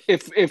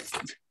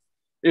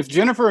 if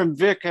Jennifer and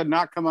Vic had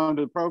not come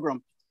onto the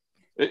program,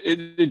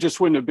 it just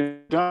wouldn't have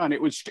been done.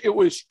 It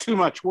was too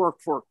much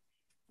work for,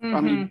 I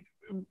mean,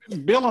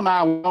 Bill and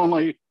I were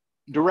only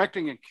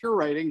directing and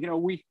curating.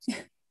 We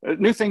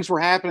new things were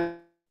happening.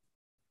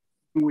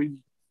 We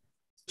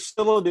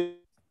facility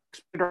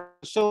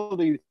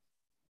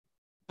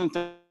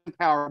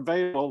power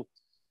available,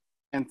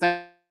 and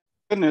thank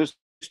goodness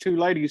 2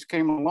 ladies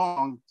came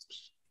along,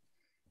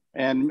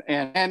 and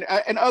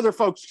other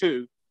folks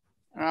too.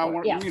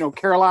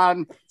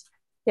 Caroline.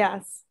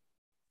 Yes.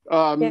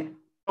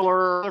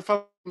 Miller, other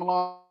folks came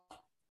along,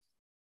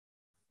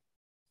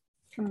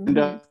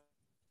 and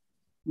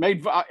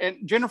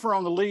and Jennifer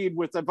on the lead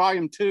with the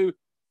volume 2.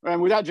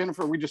 And without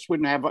Jennifer, we just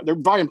wouldn't have the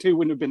volume 2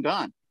 wouldn't have been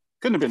done.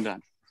 Couldn't have been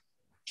done.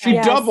 She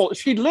doubled.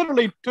 She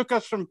literally took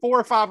us from 400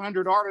 or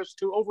 500 artists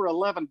to over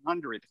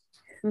 1,100.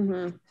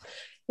 Mm-hmm.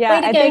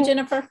 Yeah, way to go,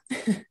 Jennifer.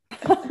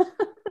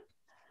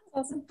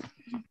 Awesome.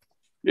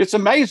 It's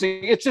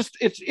amazing. It's just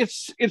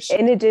it's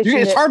in addition,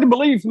 it's hard to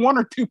believe 1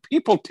 or 2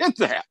 people did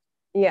that.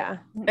 Yeah.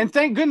 And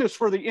thank goodness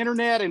for the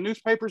internet and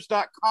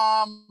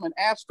newspapers.com and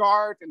Ask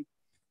Art and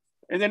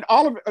then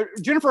all of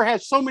Jennifer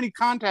has so many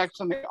contacts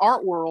in the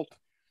art world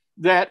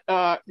that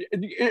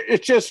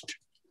it's just.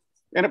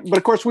 But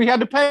of course, we had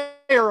to pay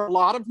her a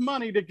lot of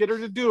money to get her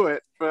to do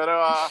it. But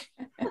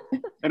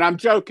and I'm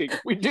joking,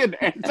 we did,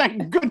 and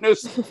thank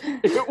goodness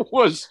it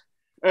was.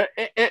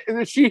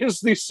 She is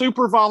the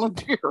super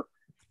volunteer.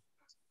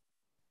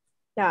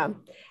 Yeah,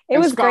 it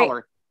was scholar.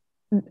 Great.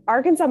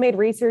 Arkansas Made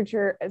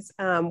researchers.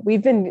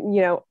 We've been,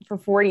 for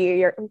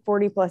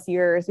 40 plus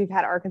years, we've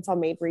had Arkansas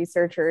Made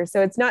researchers.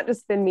 So it's not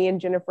just been me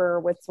and Jennifer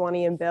with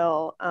Swannee and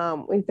Bill.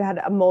 We've had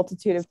a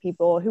multitude of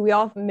people who we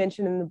all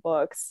mention in the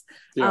books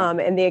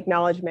and the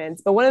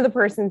acknowledgements. But one of the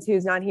persons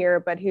who's not here,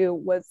 but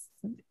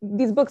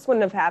these books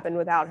wouldn't have happened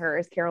without her,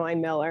 is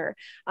Caroline Miller.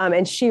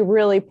 And she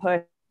really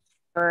put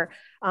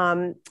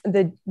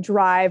the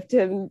drive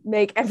to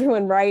make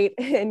everyone write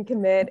and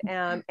commit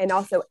and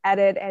also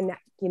edit and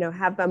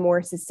have a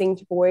more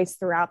succinct voice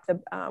throughout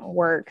the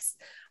works.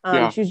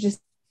 She was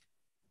just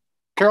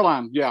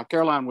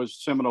Caroline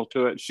was seminal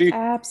to it.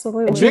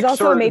 Absolutely. And she's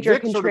also a major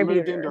Vic sort of moved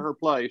contributor. into her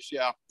place.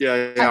 Yeah.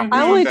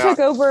 I only took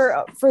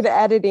over for the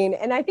editing.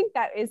 And I think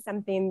that is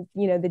something,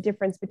 the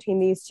difference between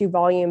these two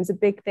volumes. A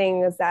big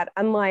thing is that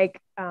unlike,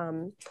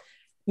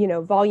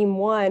 volume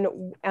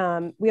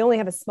 1, we only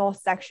have a small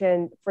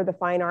section for the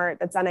fine art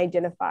that's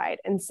unidentified.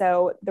 And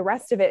so the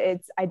rest of it,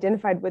 it's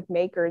identified with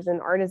makers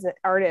and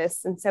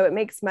artists. And so it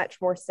makes much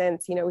more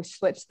sense. We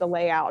switched the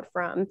layout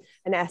from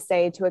an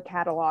essay to a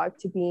catalog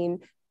to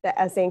being the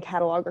essay and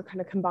catalog are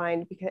kind of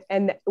combined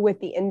and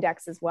with the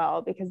index as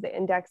well, because the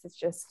index is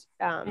just,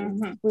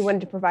 we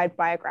wanted to provide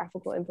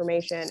biographical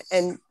information,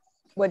 and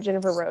what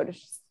Jennifer wrote is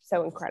just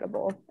so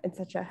incredible and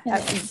such a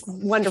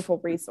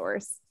wonderful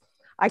resource.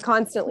 I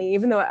constantly,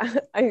 even though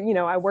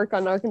I work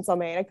on Arkansas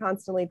Made, I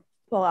constantly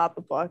pull out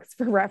the books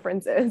for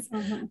references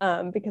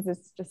because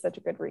it's just such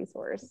a good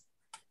resource.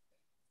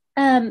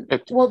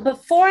 Well,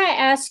 before I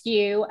ask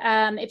you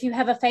if you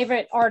have a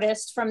favorite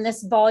artist from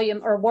this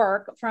volume or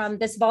work from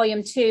this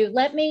volume 2,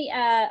 let me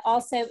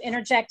also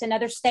interject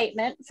another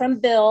statement from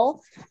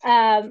Bill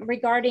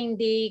regarding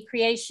the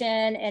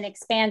creation and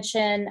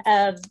expansion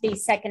of the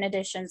second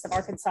editions of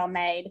Arkansas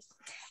Made.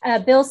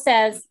 Bill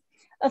says,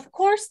 of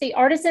course, the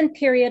artisan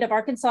period of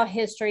Arkansas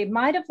history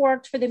might have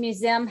worked for the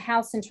museum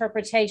house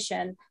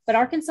interpretation, but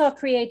Arkansas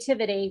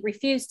creativity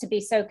refused to be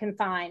so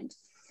confined.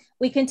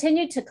 We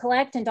continued to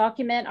collect and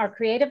document our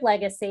creative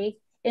legacy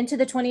into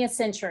the 20th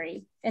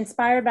century,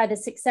 inspired by the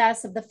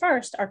success of the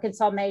first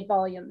Arkansas Made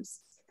volumes.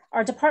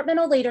 Our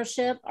departmental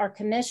leadership, our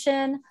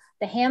commission,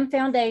 the Ham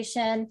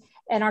Foundation,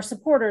 and our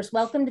supporters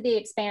welcomed the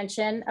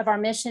expansion of our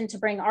mission to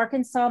bring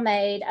Arkansas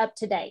Made up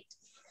to date.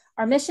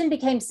 Our mission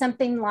became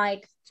something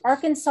like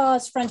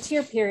Arkansas's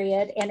frontier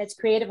period and its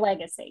creative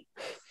legacy.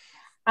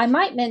 I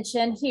might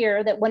mention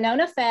here that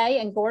Winona Fay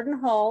and Gordon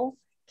Hull,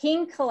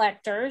 keen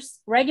collectors,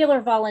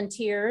 regular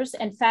volunteers,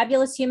 and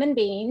fabulous human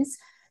beings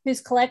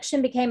whose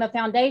collection became a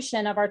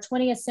foundation of our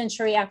 20th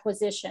century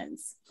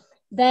acquisitions.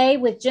 They,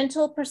 with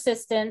gentle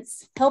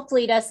persistence, helped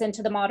lead us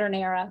into the modern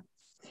era.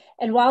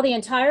 And while the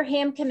entire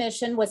Ham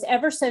Commission was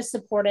ever so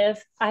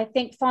supportive, I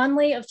think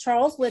fondly of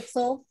Charles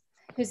Witzel,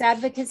 whose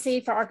advocacy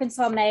for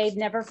Arkansas Made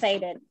never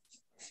faded.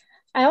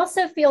 I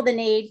also feel the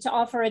need to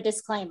offer a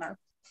disclaimer.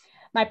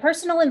 My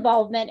personal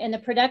involvement in the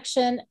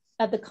production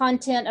of the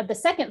content of the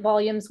second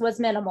volumes was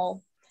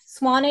minimal.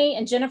 Swannee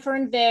and Jennifer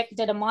and Vic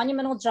did a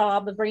monumental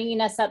job of bringing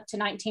us up to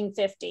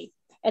 1950,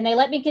 and they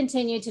let me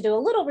continue to do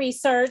a little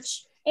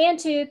research and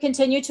to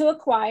continue to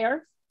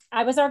acquire.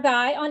 I was our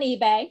guy on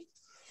eBay,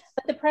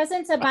 but the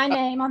presence of my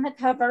name on the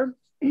cover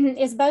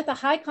is both a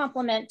high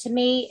compliment to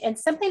me and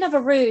something of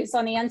a ruse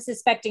on the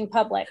unsuspecting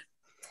public.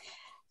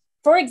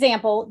 For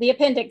example, the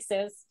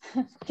appendixes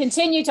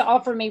continue to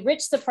offer me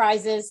rich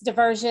surprises,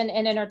 diversion,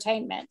 and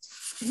entertainment.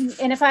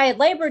 And if I had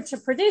labored to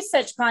produce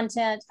such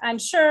content, I'm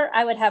sure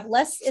I would have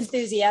less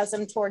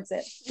enthusiasm towards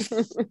it.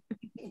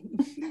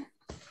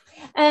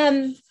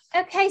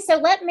 Okay, so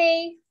let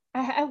me,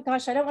 oh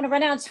gosh, I don't want to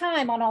run out of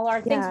time on all our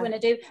things we want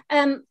to do.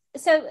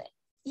 So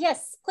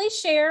yes, please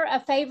share a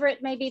favorite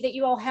maybe that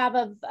you all have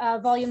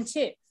of volume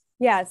 2.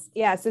 Yes.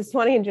 So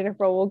Swannee and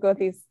Jennifer, we'll go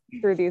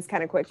through these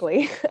kind of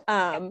quickly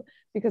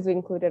because we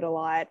included a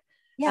lot.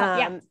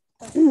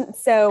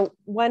 So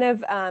one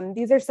of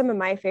these are some of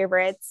my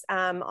favorites.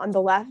 On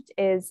the left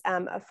is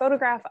a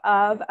photograph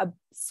of a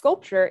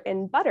sculpture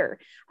in butter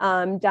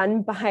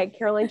done by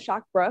Caroline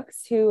Shock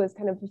Brooks, who is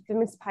kind of a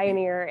famous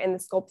pioneer in the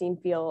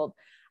sculpting field.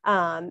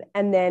 And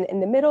then in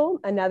the middle,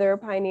 another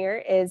pioneer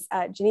is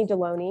Jenny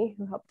Deloney,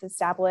 who helped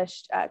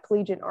establish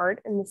collegiate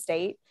art in the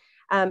state.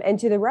 And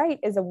to the right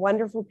is a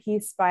wonderful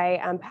piece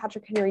by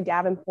Patrick Henry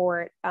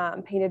Davenport,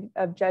 painted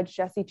of Judge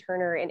Jesse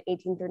Turner in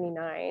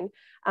 1839.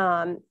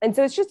 And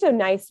so it's just a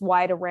nice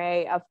wide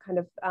array of kind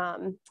of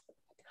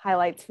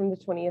highlights from the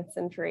 20th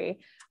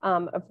century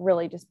of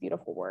really just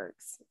beautiful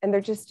works. And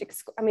they're just,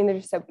 they're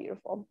just so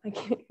beautiful.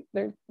 Like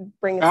they're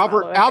bringing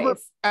Albert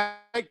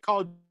Pike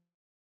called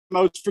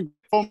most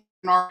forgetful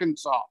in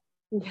Arkansas.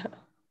 Yeah.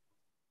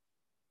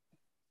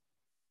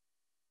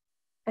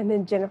 And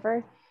then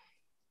Jennifer.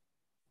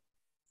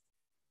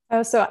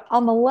 Oh, so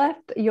on the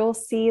left, you'll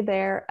see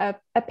there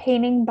a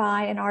painting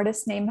by an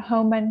artist named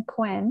Homan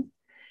Quinn.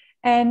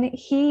 And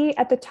he,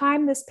 at the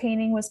time this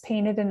painting was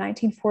painted in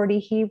 1940,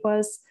 he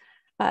was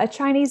a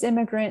Chinese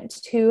immigrant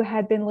who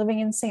had been living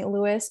in St.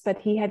 Louis, but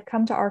he had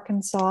come to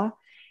Arkansas.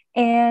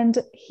 And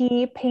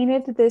he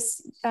painted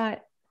this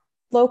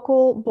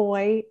local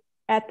boy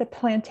at the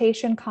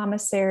plantation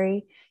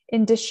commissary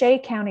in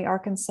Deshay County,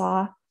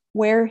 Arkansas,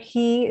 where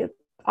he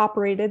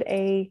operated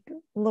a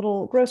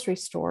little grocery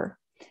store.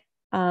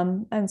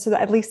 And so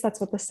at least that's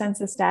what the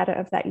census data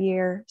of that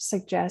year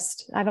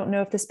suggest. I don't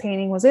know if this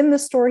painting was in the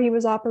store he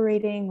was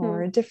operating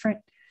or a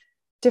different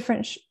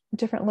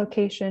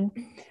location,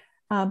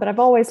 but I've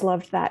always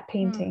loved that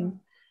painting.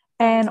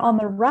 And on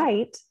the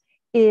right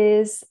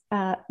is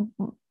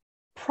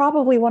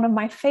probably one of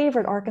my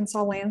favorite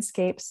Arkansas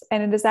landscapes,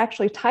 and it is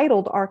actually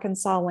titled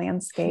Arkansas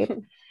Landscape.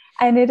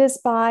 And it is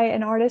by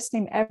an artist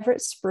named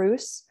Everett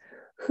Spruce,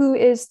 who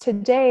is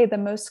today the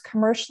most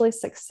commercially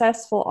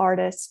successful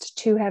artist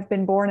to have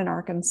been born in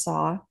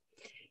Arkansas.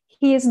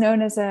 He is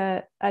known as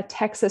a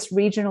Texas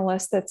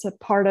regionalist that's a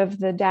part of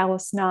the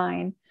Dallas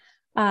Nine.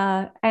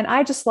 And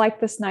I just like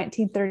this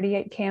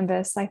 1938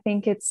 canvas.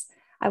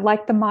 I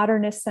like the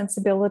modernist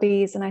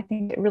sensibilities, and I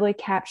think it really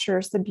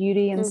captures the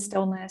beauty and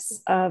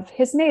stillness of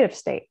his native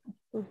state.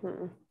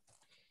 Mm-hmm.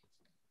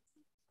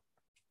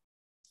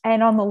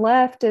 And on the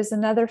left is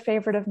another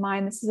favorite of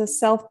mine. This is a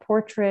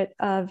self-portrait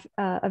of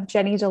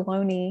Jenny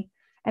Deloney.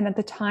 And at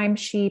the time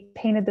she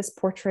painted this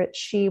portrait,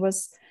 she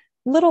was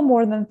little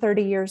more than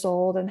 30 years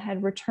old and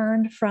had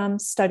returned from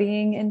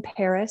studying in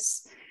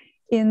Paris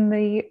in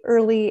the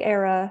early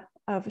era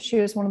of,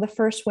 she was one of the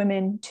first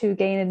women to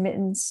gain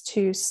admittance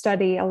to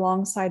study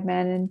alongside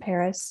men in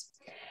Paris.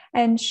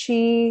 And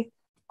she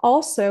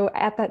also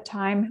at that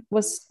time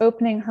was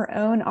opening her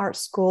own art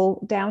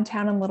school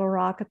downtown in Little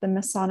Rock at the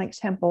Masonic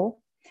Temple.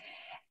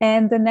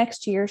 And the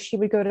next year she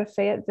would go to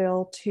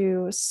Fayetteville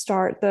to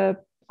start the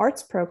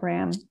arts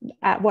program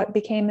at what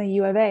became the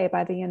U of A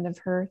by the end of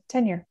her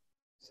tenure.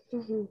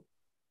 Mm-hmm.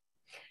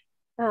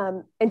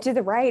 And to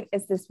the right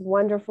is this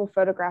wonderful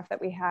photograph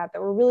that we have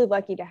that we're really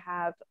lucky to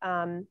have.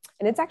 And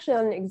it's actually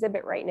on an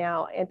exhibit right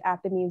now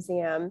at the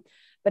museum,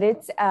 but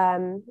it's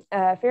a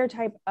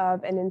photograph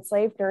of an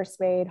enslaved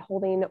nursemaid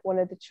holding one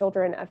of the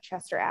children of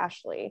Chester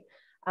Ashley.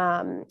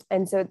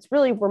 And so it's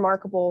really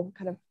remarkable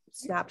kind of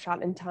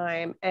snapshot in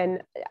time.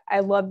 And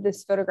I love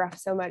this photograph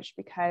so much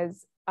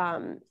because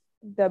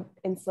the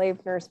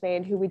enslaved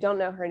nursemaid, who we don't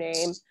know her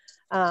name,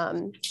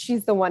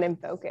 she's the one in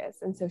focus.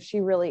 And so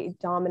she really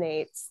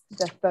dominates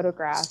the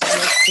photograph.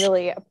 And it's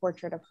really a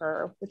portrait of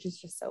her, which is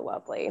just so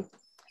lovely.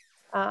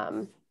 We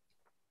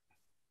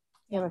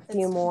have a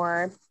few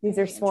more. These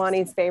are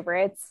Swannee's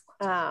favorites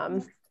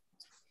of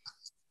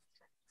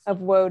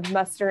woad,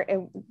 mustard,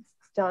 and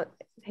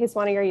hey,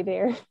 Swannee, are you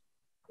there?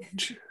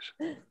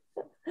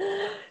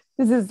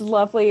 This is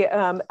lovely.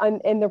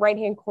 In the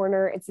right-hand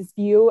corner, it's this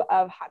view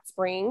of Hot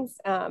Springs,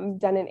 done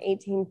in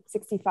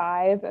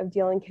 1865 of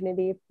Deal and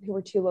Kennedy, who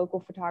were two local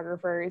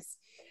photographers.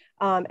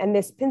 And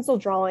this pencil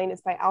drawing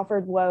is by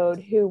Alfred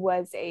Woad, who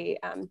was a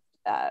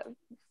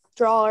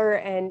drawer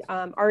and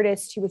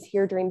artist who was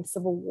here during the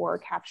Civil War,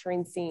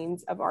 capturing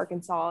scenes of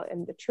Arkansas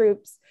and the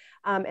troops.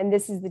 And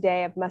this is the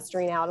day of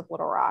mustering out of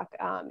Little Rock.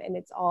 And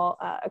it's all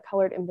a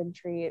colored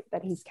inventory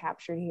that he's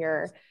captured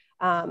here,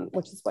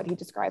 which is what he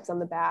describes on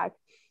the back.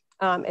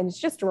 And it's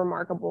just a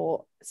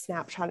remarkable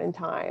snapshot in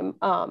time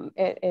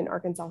in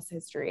Arkansas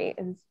history,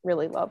 and it's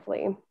really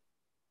lovely.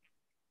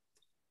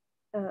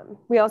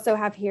 We also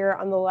have here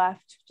on the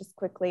left, just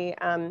quickly,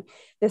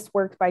 this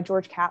work by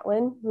George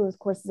Catlin, who of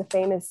course is a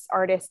famous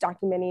artist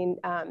documenting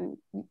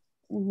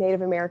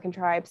Native American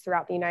tribes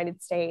throughout the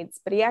United States,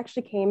 but he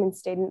actually came and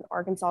stayed in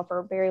Arkansas for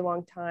a very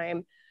long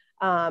time,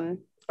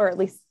 or at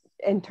least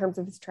in terms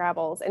of his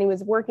travels. And he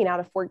was working out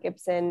of Fort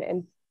Gibson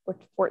and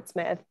Fort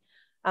Smith.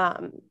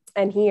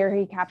 And here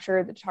he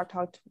captured the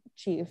Choctaw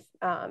chief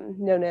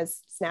known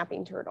as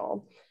Snapping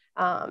Turtle.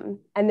 And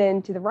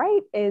then to the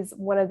right is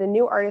one of the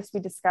new artists we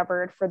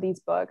discovered for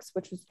these books,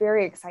 which was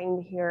very exciting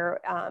to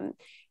hear.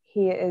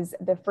 He is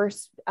the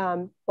first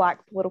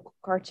Black political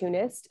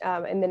cartoonist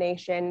in the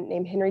nation,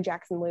 named Henry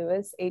Jackson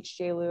Lewis,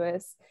 H.J.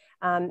 Lewis.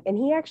 And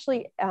he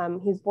actually,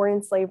 he was born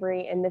in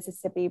slavery in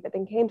Mississippi, but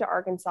then came to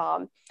Arkansas.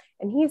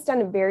 And he's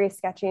done various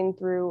sketching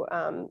through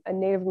a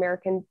Native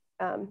American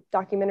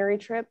documentary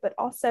trip, but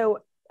also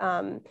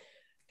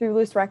through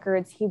loose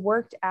records. He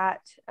worked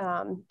at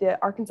the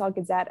Arkansas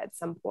Gazette at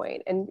some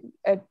point and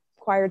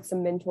acquired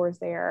some mentors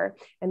there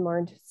and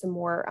learned some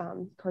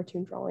more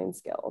cartoon drawing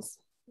skills.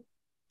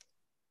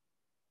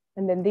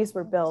 And then these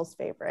were Bill's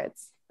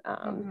favorites.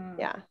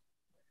 Yeah,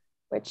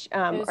 which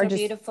those are just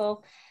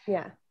beautiful.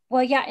 Yeah.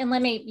 Well, yeah, and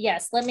let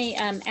me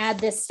add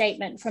this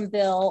statement from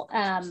Bill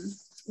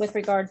with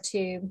regard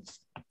to,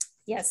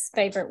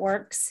 favorite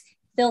works.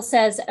 Bill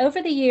says,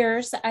 over the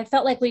years, I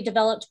felt like we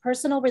developed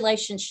personal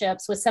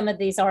relationships with some of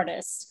these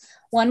artists.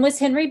 One was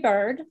Henry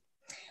Bird.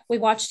 We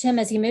watched him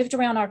as he moved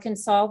around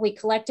Arkansas. We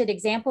collected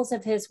examples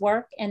of his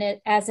work and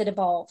as it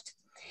evolved.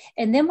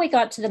 And then we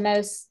got to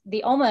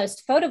the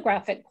almost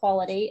photographic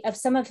quality of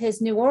some of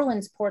his New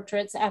Orleans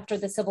portraits after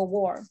the Civil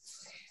War.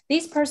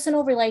 These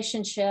personal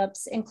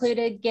relationships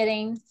included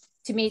getting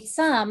to meet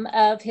some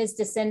of his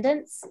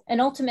descendants and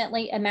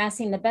ultimately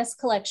amassing the best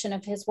collection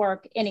of his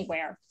work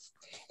anywhere.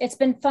 It's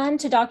been fun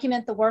to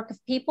document the work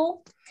of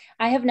people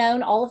I have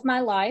known all of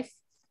my life,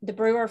 the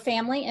Brewer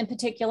family in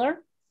particular,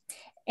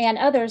 and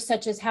others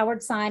such as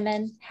Howard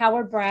Simon,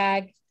 Howard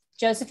Bragg,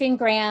 Josephine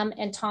Graham,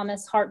 and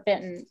Thomas Hart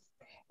Benton,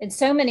 and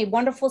so many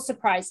wonderful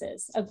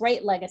surprises, a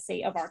great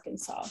legacy of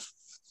Arkansas.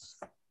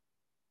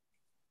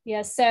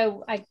 Yeah,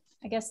 so I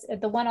guess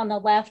the one on the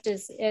left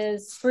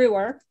is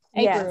Brewer,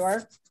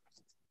 Brewer.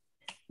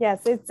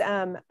 Yes, it's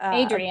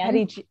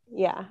Adrian.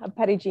 a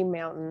Petty Jean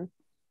Mountain.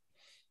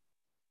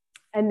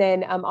 And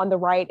then on the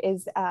right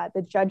is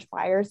the Judge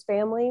Byers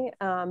family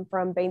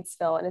from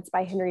Batesville, and it's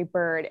by Henry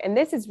Bird. And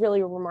this is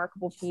really a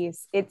remarkable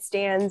piece. It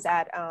stands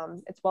at,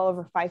 it's well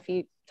over 5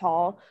 feet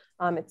tall.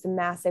 It's a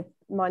massive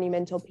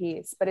monumental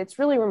piece, but it's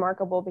really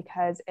remarkable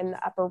because in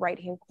the upper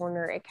right-hand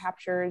corner, it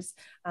captures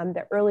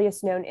the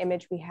earliest known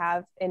image we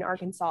have in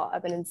Arkansas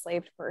of an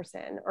enslaved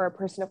person or a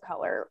person of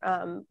color.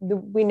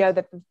 We know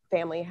that the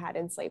family had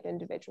enslaved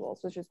individuals,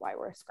 which is why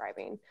we're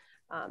ascribing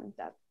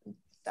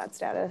that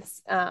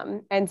status.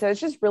 And so it's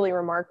just really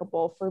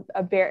remarkable for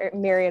a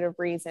myriad of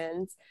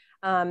reasons.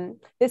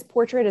 This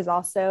portrait is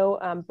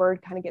also,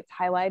 Bird kind of gets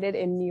highlighted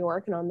in New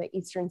York and on the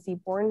Eastern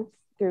Seaboard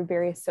through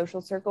various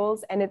social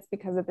circles. And it's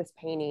because of this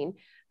painting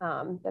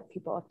that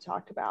people have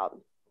talked about.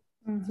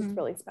 Mm-hmm. It's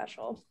really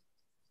special.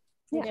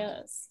 Yeah.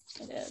 It is.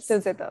 So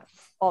is it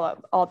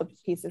all the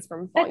pieces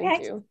from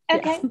volume 2?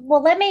 Okay. Yeah.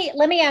 Well, let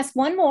me ask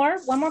one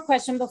more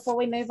question before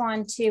we move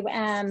on to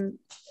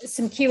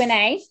some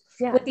Q&A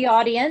with the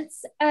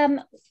audience.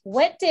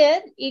 What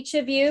did each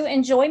of you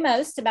enjoy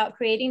most about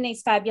creating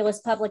these fabulous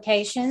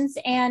publications?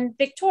 And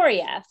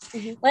Victoria,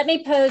 let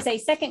me pose a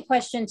second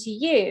question to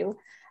you.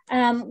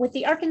 With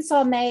the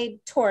Arkansas Made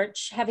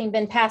torch having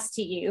been passed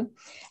to you,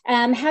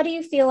 how do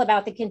you feel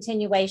about the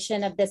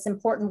continuation of this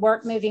important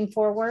work moving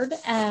forward,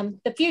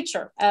 the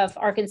future of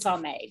Arkansas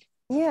Made?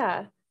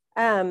 Yeah,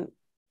 I'll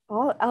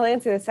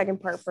answer the second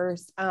part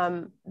first.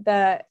 Coming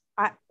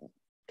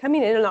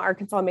in on the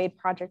Arkansas Made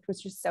project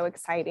was just so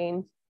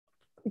exciting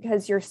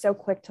because you're so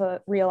quick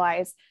to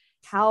realize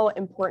how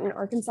important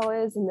Arkansas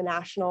is in the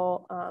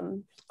national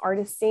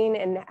artist scene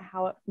and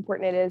how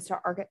important it is to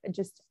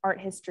art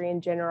history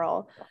in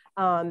general.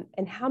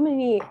 And how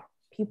many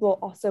people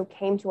also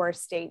came to our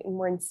state and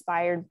were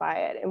inspired by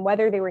it. And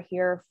whether they were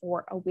here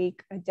for a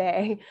week, a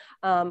day,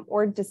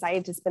 or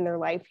decided to spend their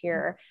life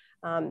here,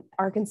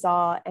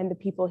 Arkansas and the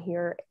people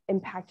here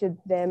impacted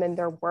them and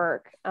their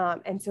work.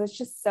 And so it's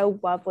just so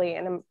lovely.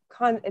 And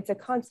it's a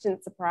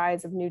constant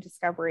surprise of new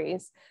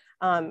discoveries.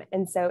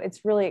 And so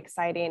it's really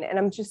exciting. And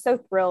I'm just so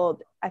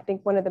thrilled. I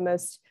think one of the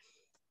most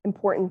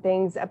important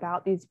things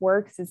about these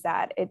works is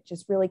that it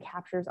just really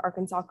captures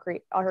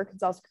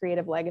Arkansas's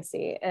creative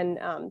legacy. And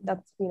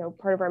that's,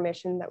 part of our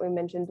mission that we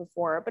mentioned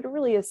before, but it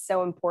really is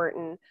so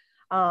important.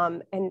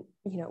 And,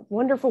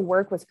 wonderful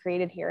work was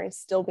created here and is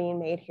still being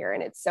made here.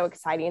 And it's so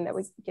exciting that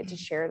we get to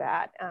share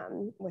that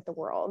with the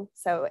world.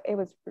 So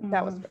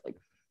that was really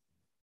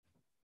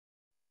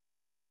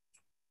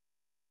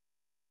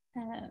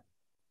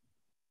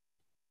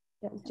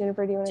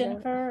Jennifer, do you want to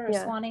Jennifer or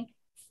Swannee?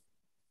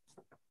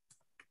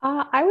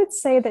 I would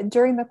say that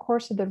during the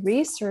course of the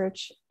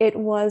research, it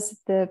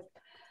was the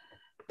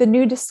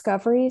new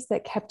discoveries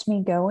that kept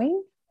me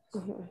going.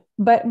 Mm-hmm.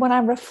 But when I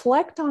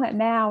reflect on it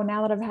now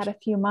that I've had a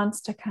few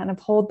months to kind of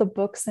hold the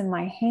books in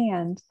my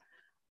hand,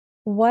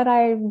 what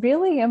I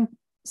really am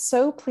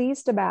so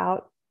pleased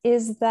about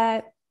is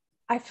that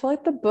I feel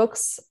like the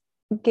books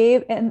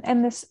gave,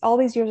 and this all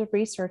these years of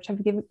research have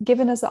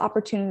given us the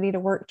opportunity to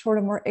work toward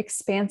a more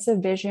expansive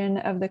vision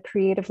of the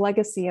creative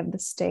legacy of the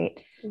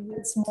state. Mm-hmm.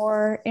 It's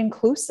more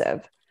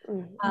inclusive.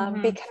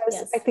 Mm-hmm.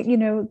 Because I think,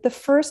 the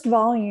first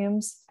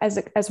volumes,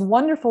 as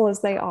wonderful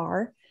as they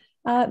are,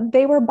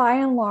 they were by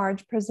and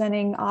large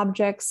presenting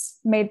objects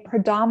made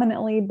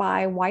predominantly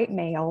by white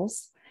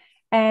males.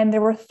 And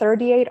there were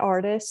 38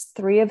 artists,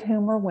 3 of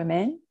whom were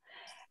women.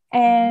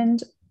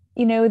 And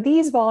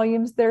these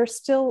volumes, they're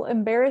still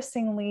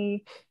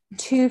embarrassingly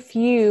too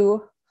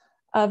few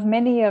of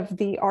many of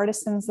the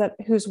artisans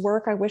whose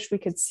work I wish we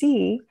could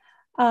see.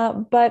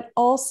 But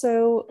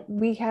also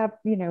we have,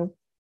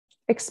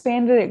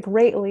 expanded it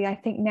greatly. I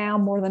think now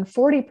more than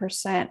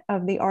 40%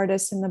 of the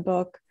artists in the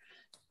book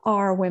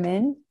are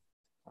women.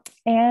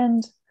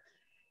 And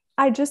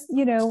I just,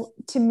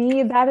 to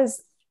me, that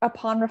is,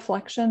 upon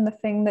reflection, the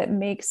thing that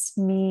makes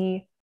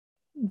me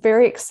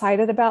very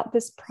excited about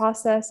this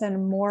process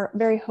and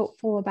very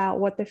hopeful about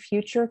what the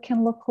future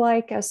can look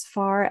like as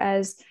far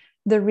as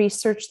the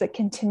research that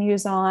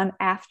continues on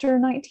after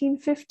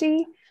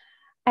 1950.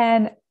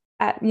 And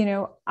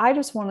I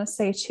just want to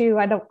say too,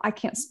 I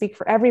can't speak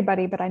for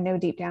everybody, but I know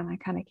deep down I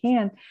kind of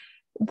can.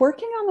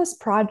 Working on this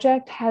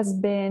project has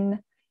been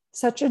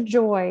such a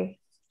joy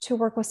to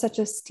work with such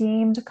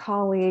esteemed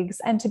colleagues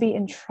and to be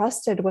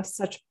entrusted with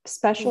such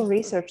special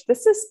research.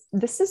 This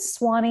is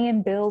Swannee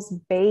and Bill's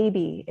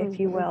baby, if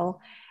you will.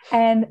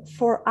 And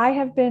I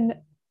have been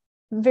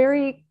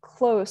very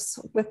close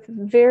with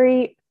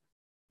very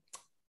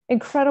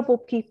incredible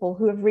people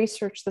who have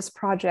researched this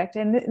project.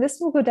 And this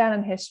will go down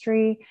in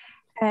history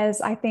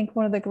as, I think,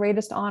 one of the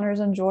greatest honors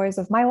and joys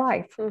of my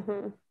life.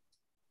 Mm-hmm.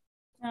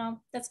 Oh,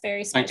 that's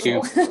very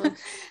special. Thank you.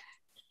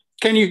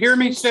 Can you hear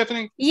me,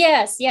 Stephanie?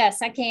 Yes,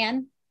 I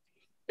can.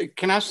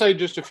 Can I say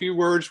just a few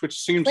words, which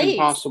seems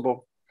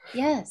impossible?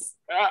 Yes.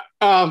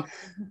 I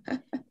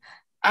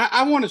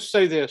want to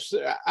say this.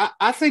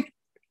 I think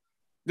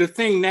the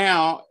thing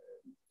now,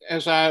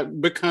 as I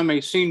become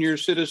a senior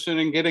citizen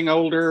and getting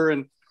older,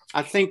 and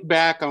I think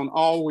back on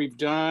all we've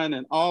done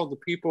and all the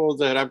people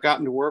that I've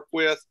gotten to work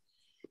with,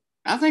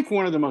 I think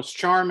one of the most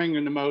charming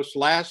and the most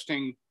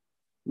lasting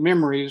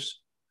memories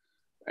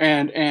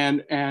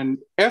and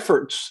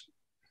efforts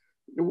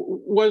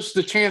was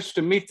the chance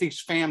to meet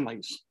these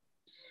families.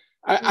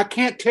 I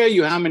can't tell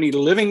you how many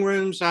living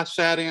rooms I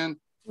sat in,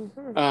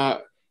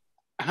 how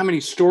many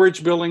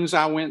storage buildings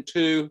I went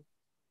to,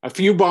 a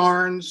few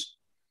barns,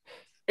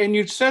 and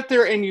you'd sit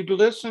there and you'd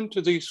listen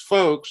to these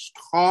folks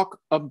talk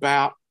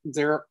about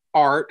their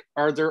art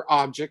or their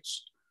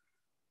objects.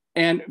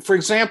 And for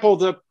example,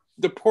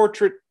 the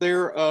portrait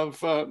there of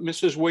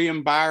Mrs.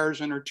 William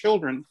Byers and her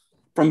children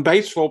from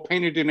Batesville,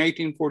 painted in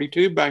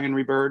 1842 by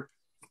Henry Bird.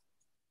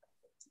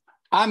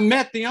 I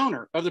met the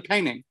owner of the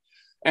painting,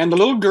 and the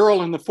little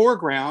girl in the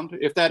foreground,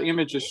 if that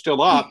image is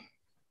still up,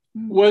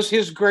 was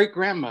his great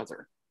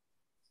grandmother.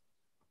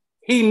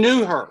 He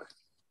knew her.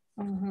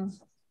 Mm-hmm.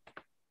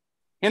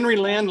 Henry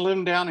Lynn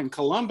lived down in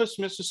Columbus,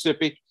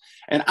 Mississippi,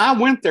 and I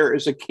went there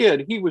as a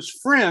kid. He was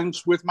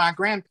friends with my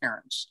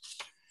grandparents.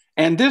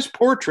 And this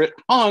portrait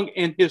hung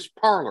in his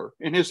parlor,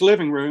 in his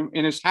living room,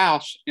 in his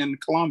house in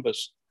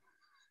Columbus.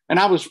 And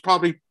I was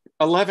probably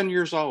 11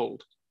 years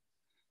old.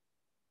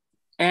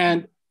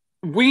 And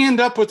we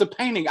end up with a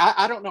painting.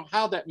 I don't know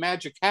how that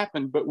magic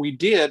happened, but we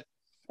did.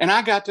 And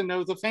I got to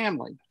know the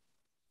family.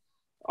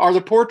 Or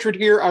the portrait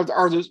here,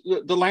 or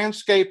the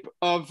landscape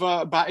of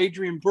by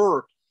Adrian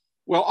Burr.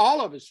 Well,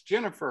 all of us,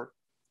 Jennifer,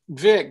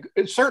 Vic,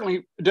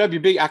 certainly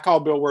WB, I call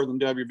Bill Worthen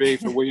WB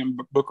for William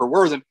Booker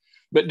Worthen,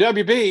 but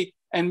WB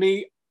and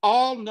me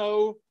all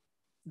know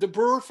the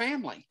Brewer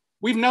family.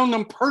 We've known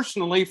them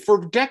personally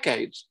for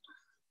decades.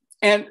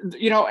 And,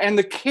 you know, and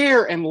the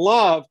care and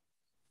love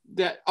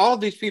that all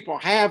these people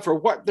have for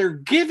what they're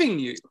giving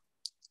you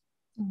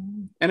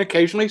and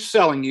occasionally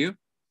selling you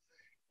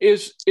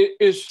is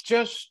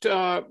just,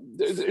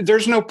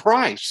 there's no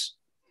price.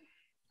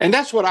 And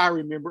that's what I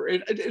remember.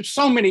 It's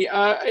so many,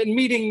 in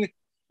meeting,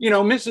 you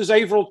know, Mrs.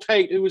 Averill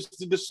Tate, who was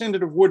the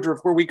descendant of Woodruff,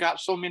 where we got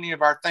so many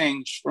of our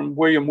things from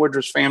William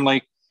Woodruff's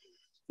family.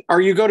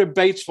 Or you go to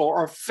Batesville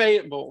or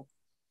Fayetteville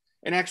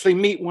and actually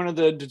meet one of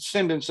the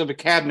descendants of a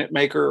cabinet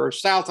maker, or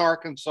South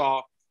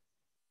Arkansas,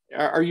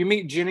 or you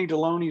meet Jenny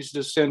Deloney's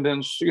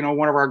descendants, you know,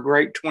 one of our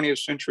great 20th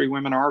century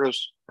women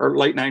artists, or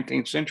late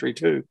 19th century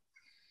too.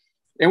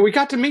 And we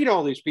got to meet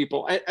all these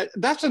people.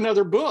 That's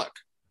another book.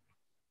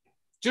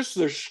 Just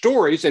their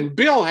stories. And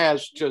Bill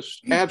has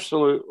just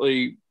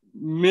absolutely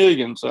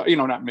millions, you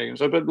know, not millions,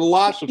 but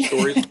lots of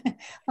stories.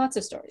 Lots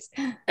of stories.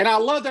 And I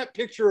love that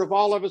picture of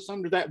all of us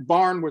under that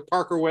barn with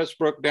Parker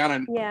Westbrook down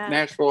in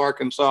Nashville,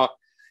 Arkansas.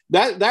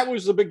 That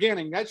was the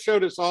beginning. That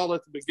showed us all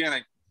at the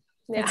beginning.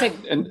 Yeah.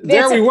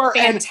 There we were.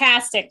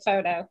 Fantastic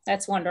photo.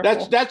 That's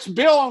wonderful. That's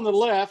Bill on the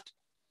left.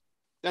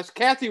 That's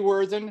Kathy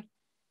Worthen.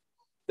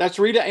 That's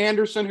Rita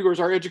Anderson, who was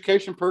our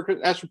education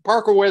person. That's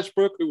Parker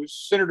Westbrook, who was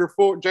Senator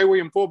J.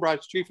 William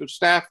Fulbright's chief of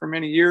staff for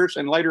many years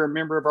and later a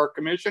member of our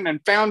commission and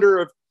founder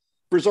of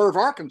Preserve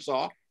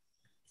Arkansas.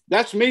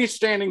 That's me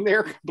standing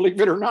there,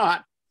 believe it or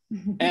not.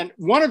 And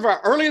one of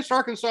our earliest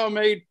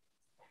Arkansas-made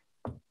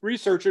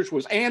researchers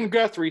was Ann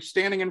Guthrie,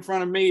 standing in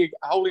front of me,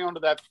 holding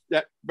onto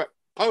that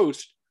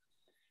post.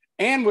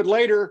 Ann would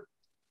later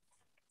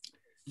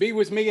be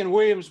with me in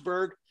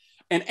Williamsburg.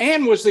 And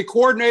Ann was the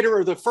coordinator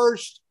of the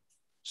first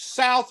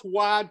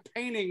South-wide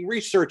painting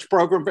research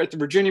program at the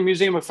Virginia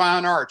Museum of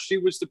Fine Arts. She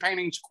was the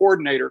paintings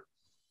coordinator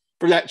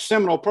for that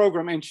seminal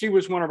program, and she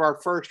was one of our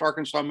first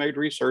Arkansas-made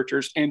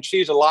researchers, and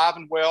she's alive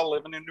and well,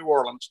 living in New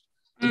Orleans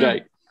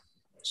today.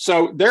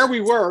 So there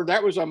we were.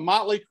 That was a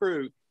motley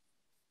crew.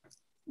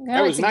 No,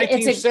 that was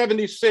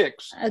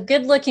 1976. A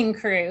good-looking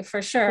crew,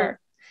 for sure.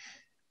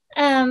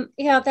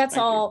 Yeah, that's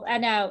all. I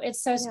know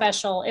it's so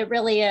special. It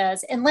really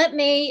is. And let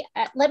me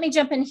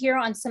jump in here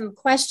on some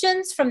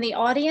questions from the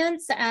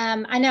audience.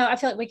 I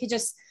feel like we could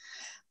just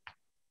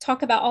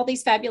talk about all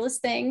these fabulous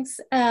things,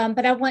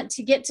 but I want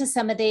to get to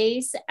some of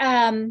these.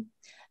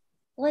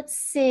 Let's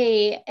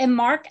see. And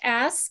Mark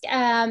asked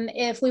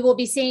if we will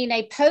be seeing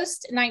a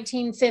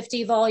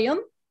post-1950 volume.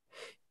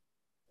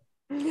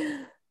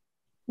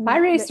 My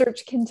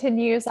research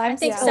continues. I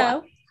think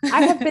so.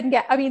 I have been,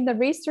 the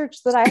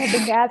research that I have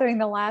been gathering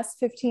the last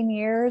 15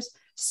 years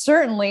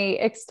certainly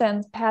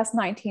extends past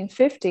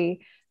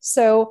 1950.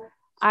 So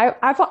I'm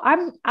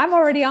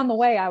already on the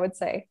way, I would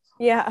say.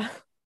 Yeah.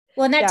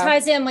 Well, and that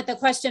ties in with the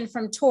question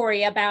from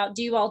Tori about,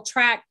 do you all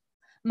track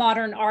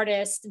modern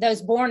artists,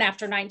 those born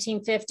after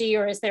 1950,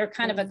 or is there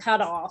kind of a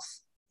cutoff?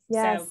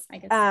 Yes. So, I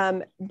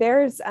guess.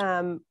 There's,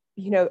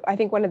 I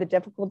think one of the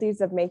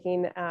difficulties of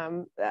making,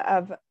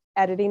 of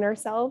editing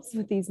ourselves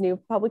with these new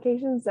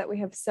publications, that we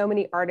have so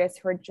many artists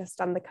who are just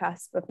on the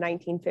cusp of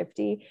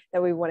 1950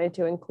 that we wanted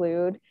to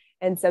include.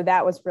 And so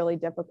that was really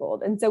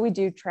difficult. And so we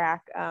do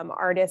track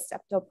artists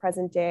up till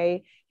present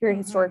day. Here at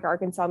Historic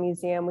Arkansas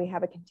Museum, we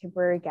have a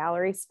contemporary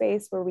gallery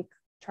space where we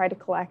try to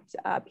collect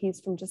a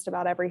piece from just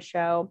about every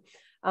show.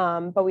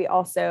 But we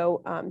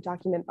also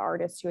document the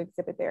artists who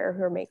exhibit there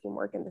who are making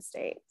work in the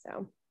state.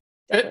 So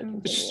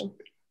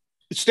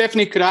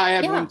Stephanie, could I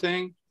add one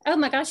thing? Oh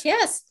my gosh,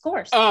 yes, of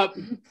course.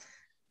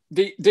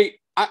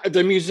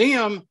 The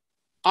museum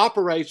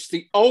operates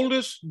the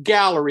oldest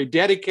gallery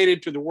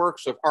dedicated to the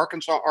works of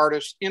Arkansas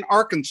artists in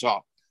Arkansas.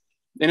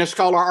 And it's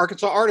called our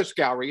Arkansas Artist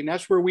Gallery. And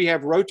that's where we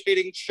have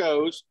rotating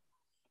shows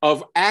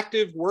of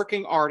active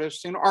working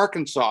artists in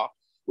Arkansas.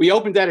 We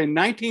opened that in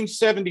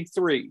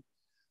 1973.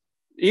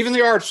 Even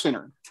the Arts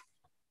Center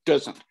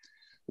doesn't.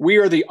 We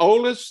are the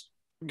oldest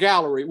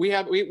gallery. We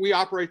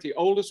operate the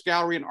oldest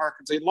gallery in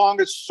Arkansas, the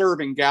longest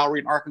serving gallery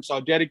in Arkansas,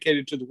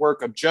 dedicated to the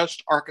work of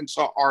just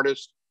Arkansas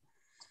artists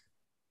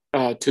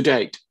to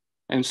date.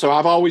 And so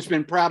I've always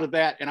been proud of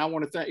that. And I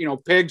want to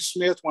thank, Peg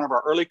Smith, one of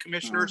our early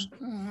commissioners,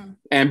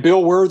 and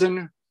Bill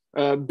Worthen.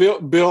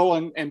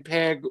 Bill and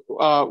Peg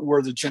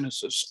were the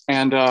genesis.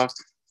 And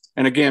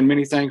again,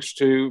 many thanks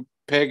to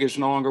Peg, is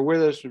no longer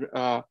with us,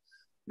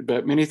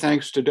 but many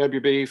thanks to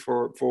WB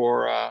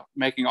for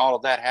making all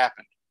of that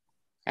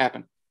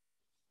happen.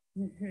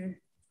 Mm-hmm.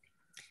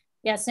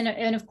 Yes,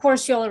 and of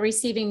course, you're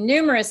receiving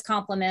numerous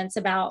compliments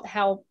about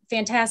how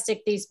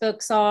fantastic these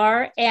books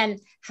are and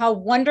how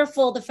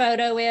wonderful the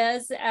photo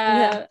is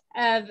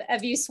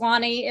of you,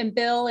 Swannee, and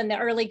Bill and the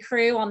early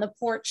crew on the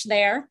porch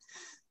there.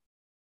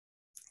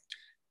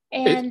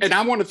 And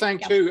I want to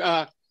thank too,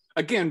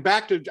 again,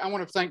 I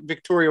want to thank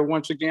Victoria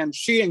once again.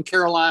 She and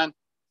Caroline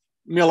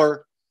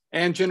Miller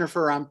and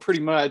Jennifer, I'm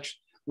pretty much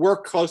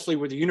work closely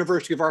with the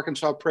University of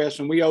Arkansas Press,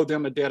 and we owe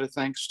them a debt of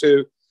thanks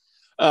too.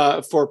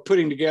 For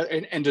putting together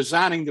and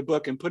designing the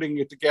book and putting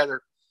it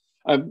together.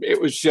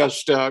 It was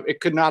just, it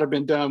could not have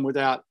been done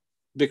without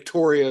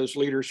Victoria's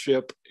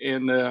leadership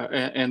in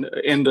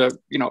the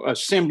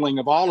assembling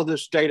of all of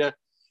this data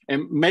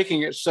and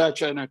making it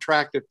such an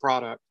attractive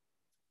product.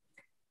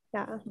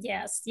 Yeah.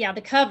 Yes. Yeah.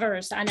 The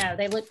covers, I know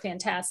they look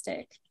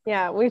fantastic.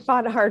 Yeah. We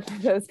fought hard for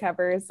those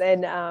covers,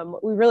 and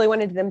we really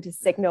wanted them to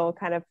signal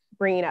kind of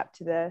bringing up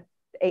to the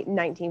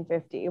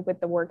 1950 with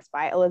the works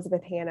by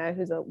Elizabeth Hanna,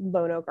 who's a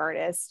lone oak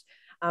artist,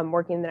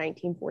 working in the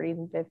 1940s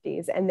and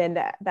 50s, and then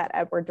that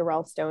Edward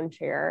Durrell Stone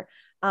chair.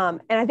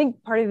 And I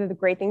think part of the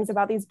great things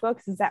about these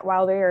books is that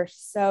while they are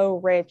so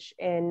rich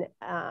in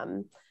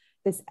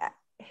this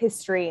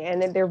history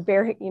and they're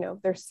very,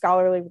 they're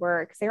scholarly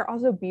works, they're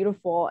also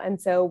beautiful. And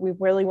so we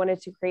really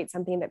wanted to create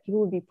something that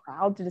people would be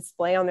proud to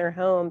display on their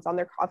homes, on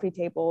their coffee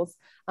tables,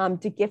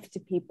 to gift to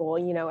people,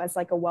 as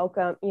like a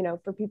welcome,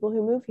 for people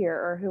who move here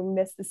or who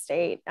miss the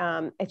state.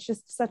 It's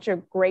just such a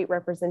great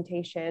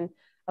representation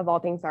of all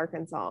things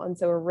Arkansas. And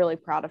so we're really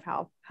proud of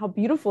how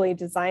beautifully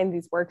designed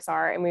these works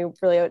are. And we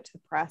really owe it to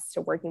the press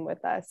to working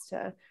with us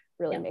to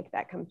really make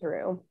that come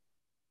through.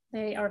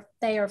 They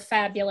are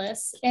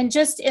fabulous. And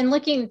just in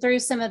looking through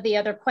some of the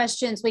other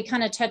questions, we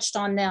kind of touched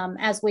on them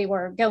as we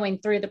were going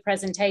through the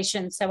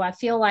presentation. So I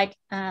feel like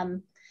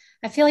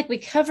we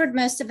covered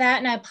most of that,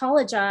 and I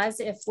apologize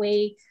if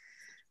we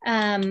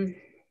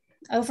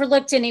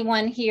overlooked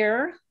anyone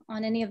here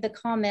on any of the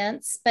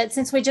comments. But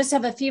since we just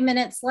have a few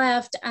minutes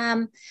left,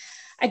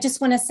 I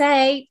just want to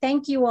say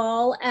thank you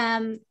all.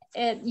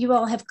 You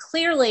all have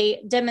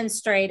clearly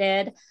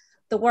demonstrated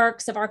the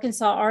works of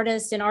Arkansas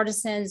artists and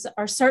artisans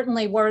are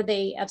certainly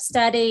worthy of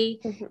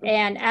study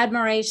and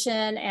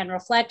admiration and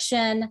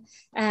reflection.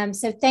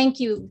 So thank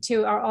you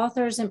to our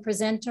authors and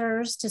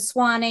presenters, to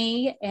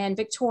Swannee and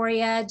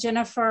Victoria,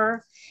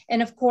 Jennifer,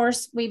 and of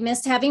course, we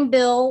missed having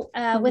Bill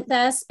with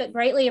us, but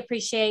greatly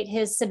appreciate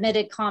his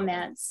submitted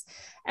comments.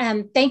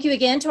 Thank you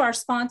again to our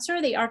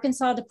sponsor, the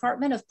Arkansas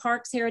Department of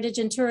Parks, Heritage,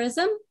 and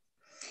Tourism.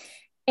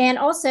 And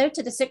also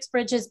to the Six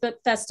Bridges Book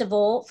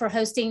Festival for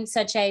hosting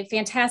such a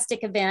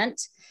fantastic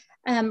event.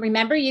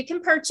 Remember, you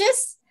can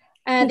purchase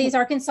these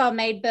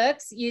Arkansas-made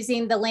books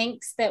using the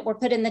links that were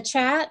put in the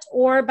chat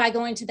or by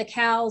going to the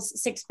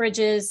CAL's Six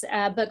Bridges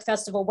Book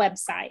Festival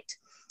website.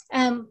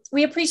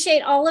 We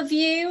appreciate all of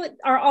you,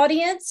 our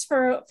audience,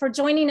 for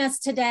joining us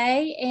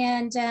today,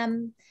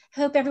 and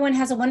hope everyone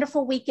has a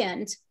wonderful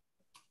weekend.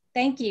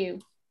 Thank you.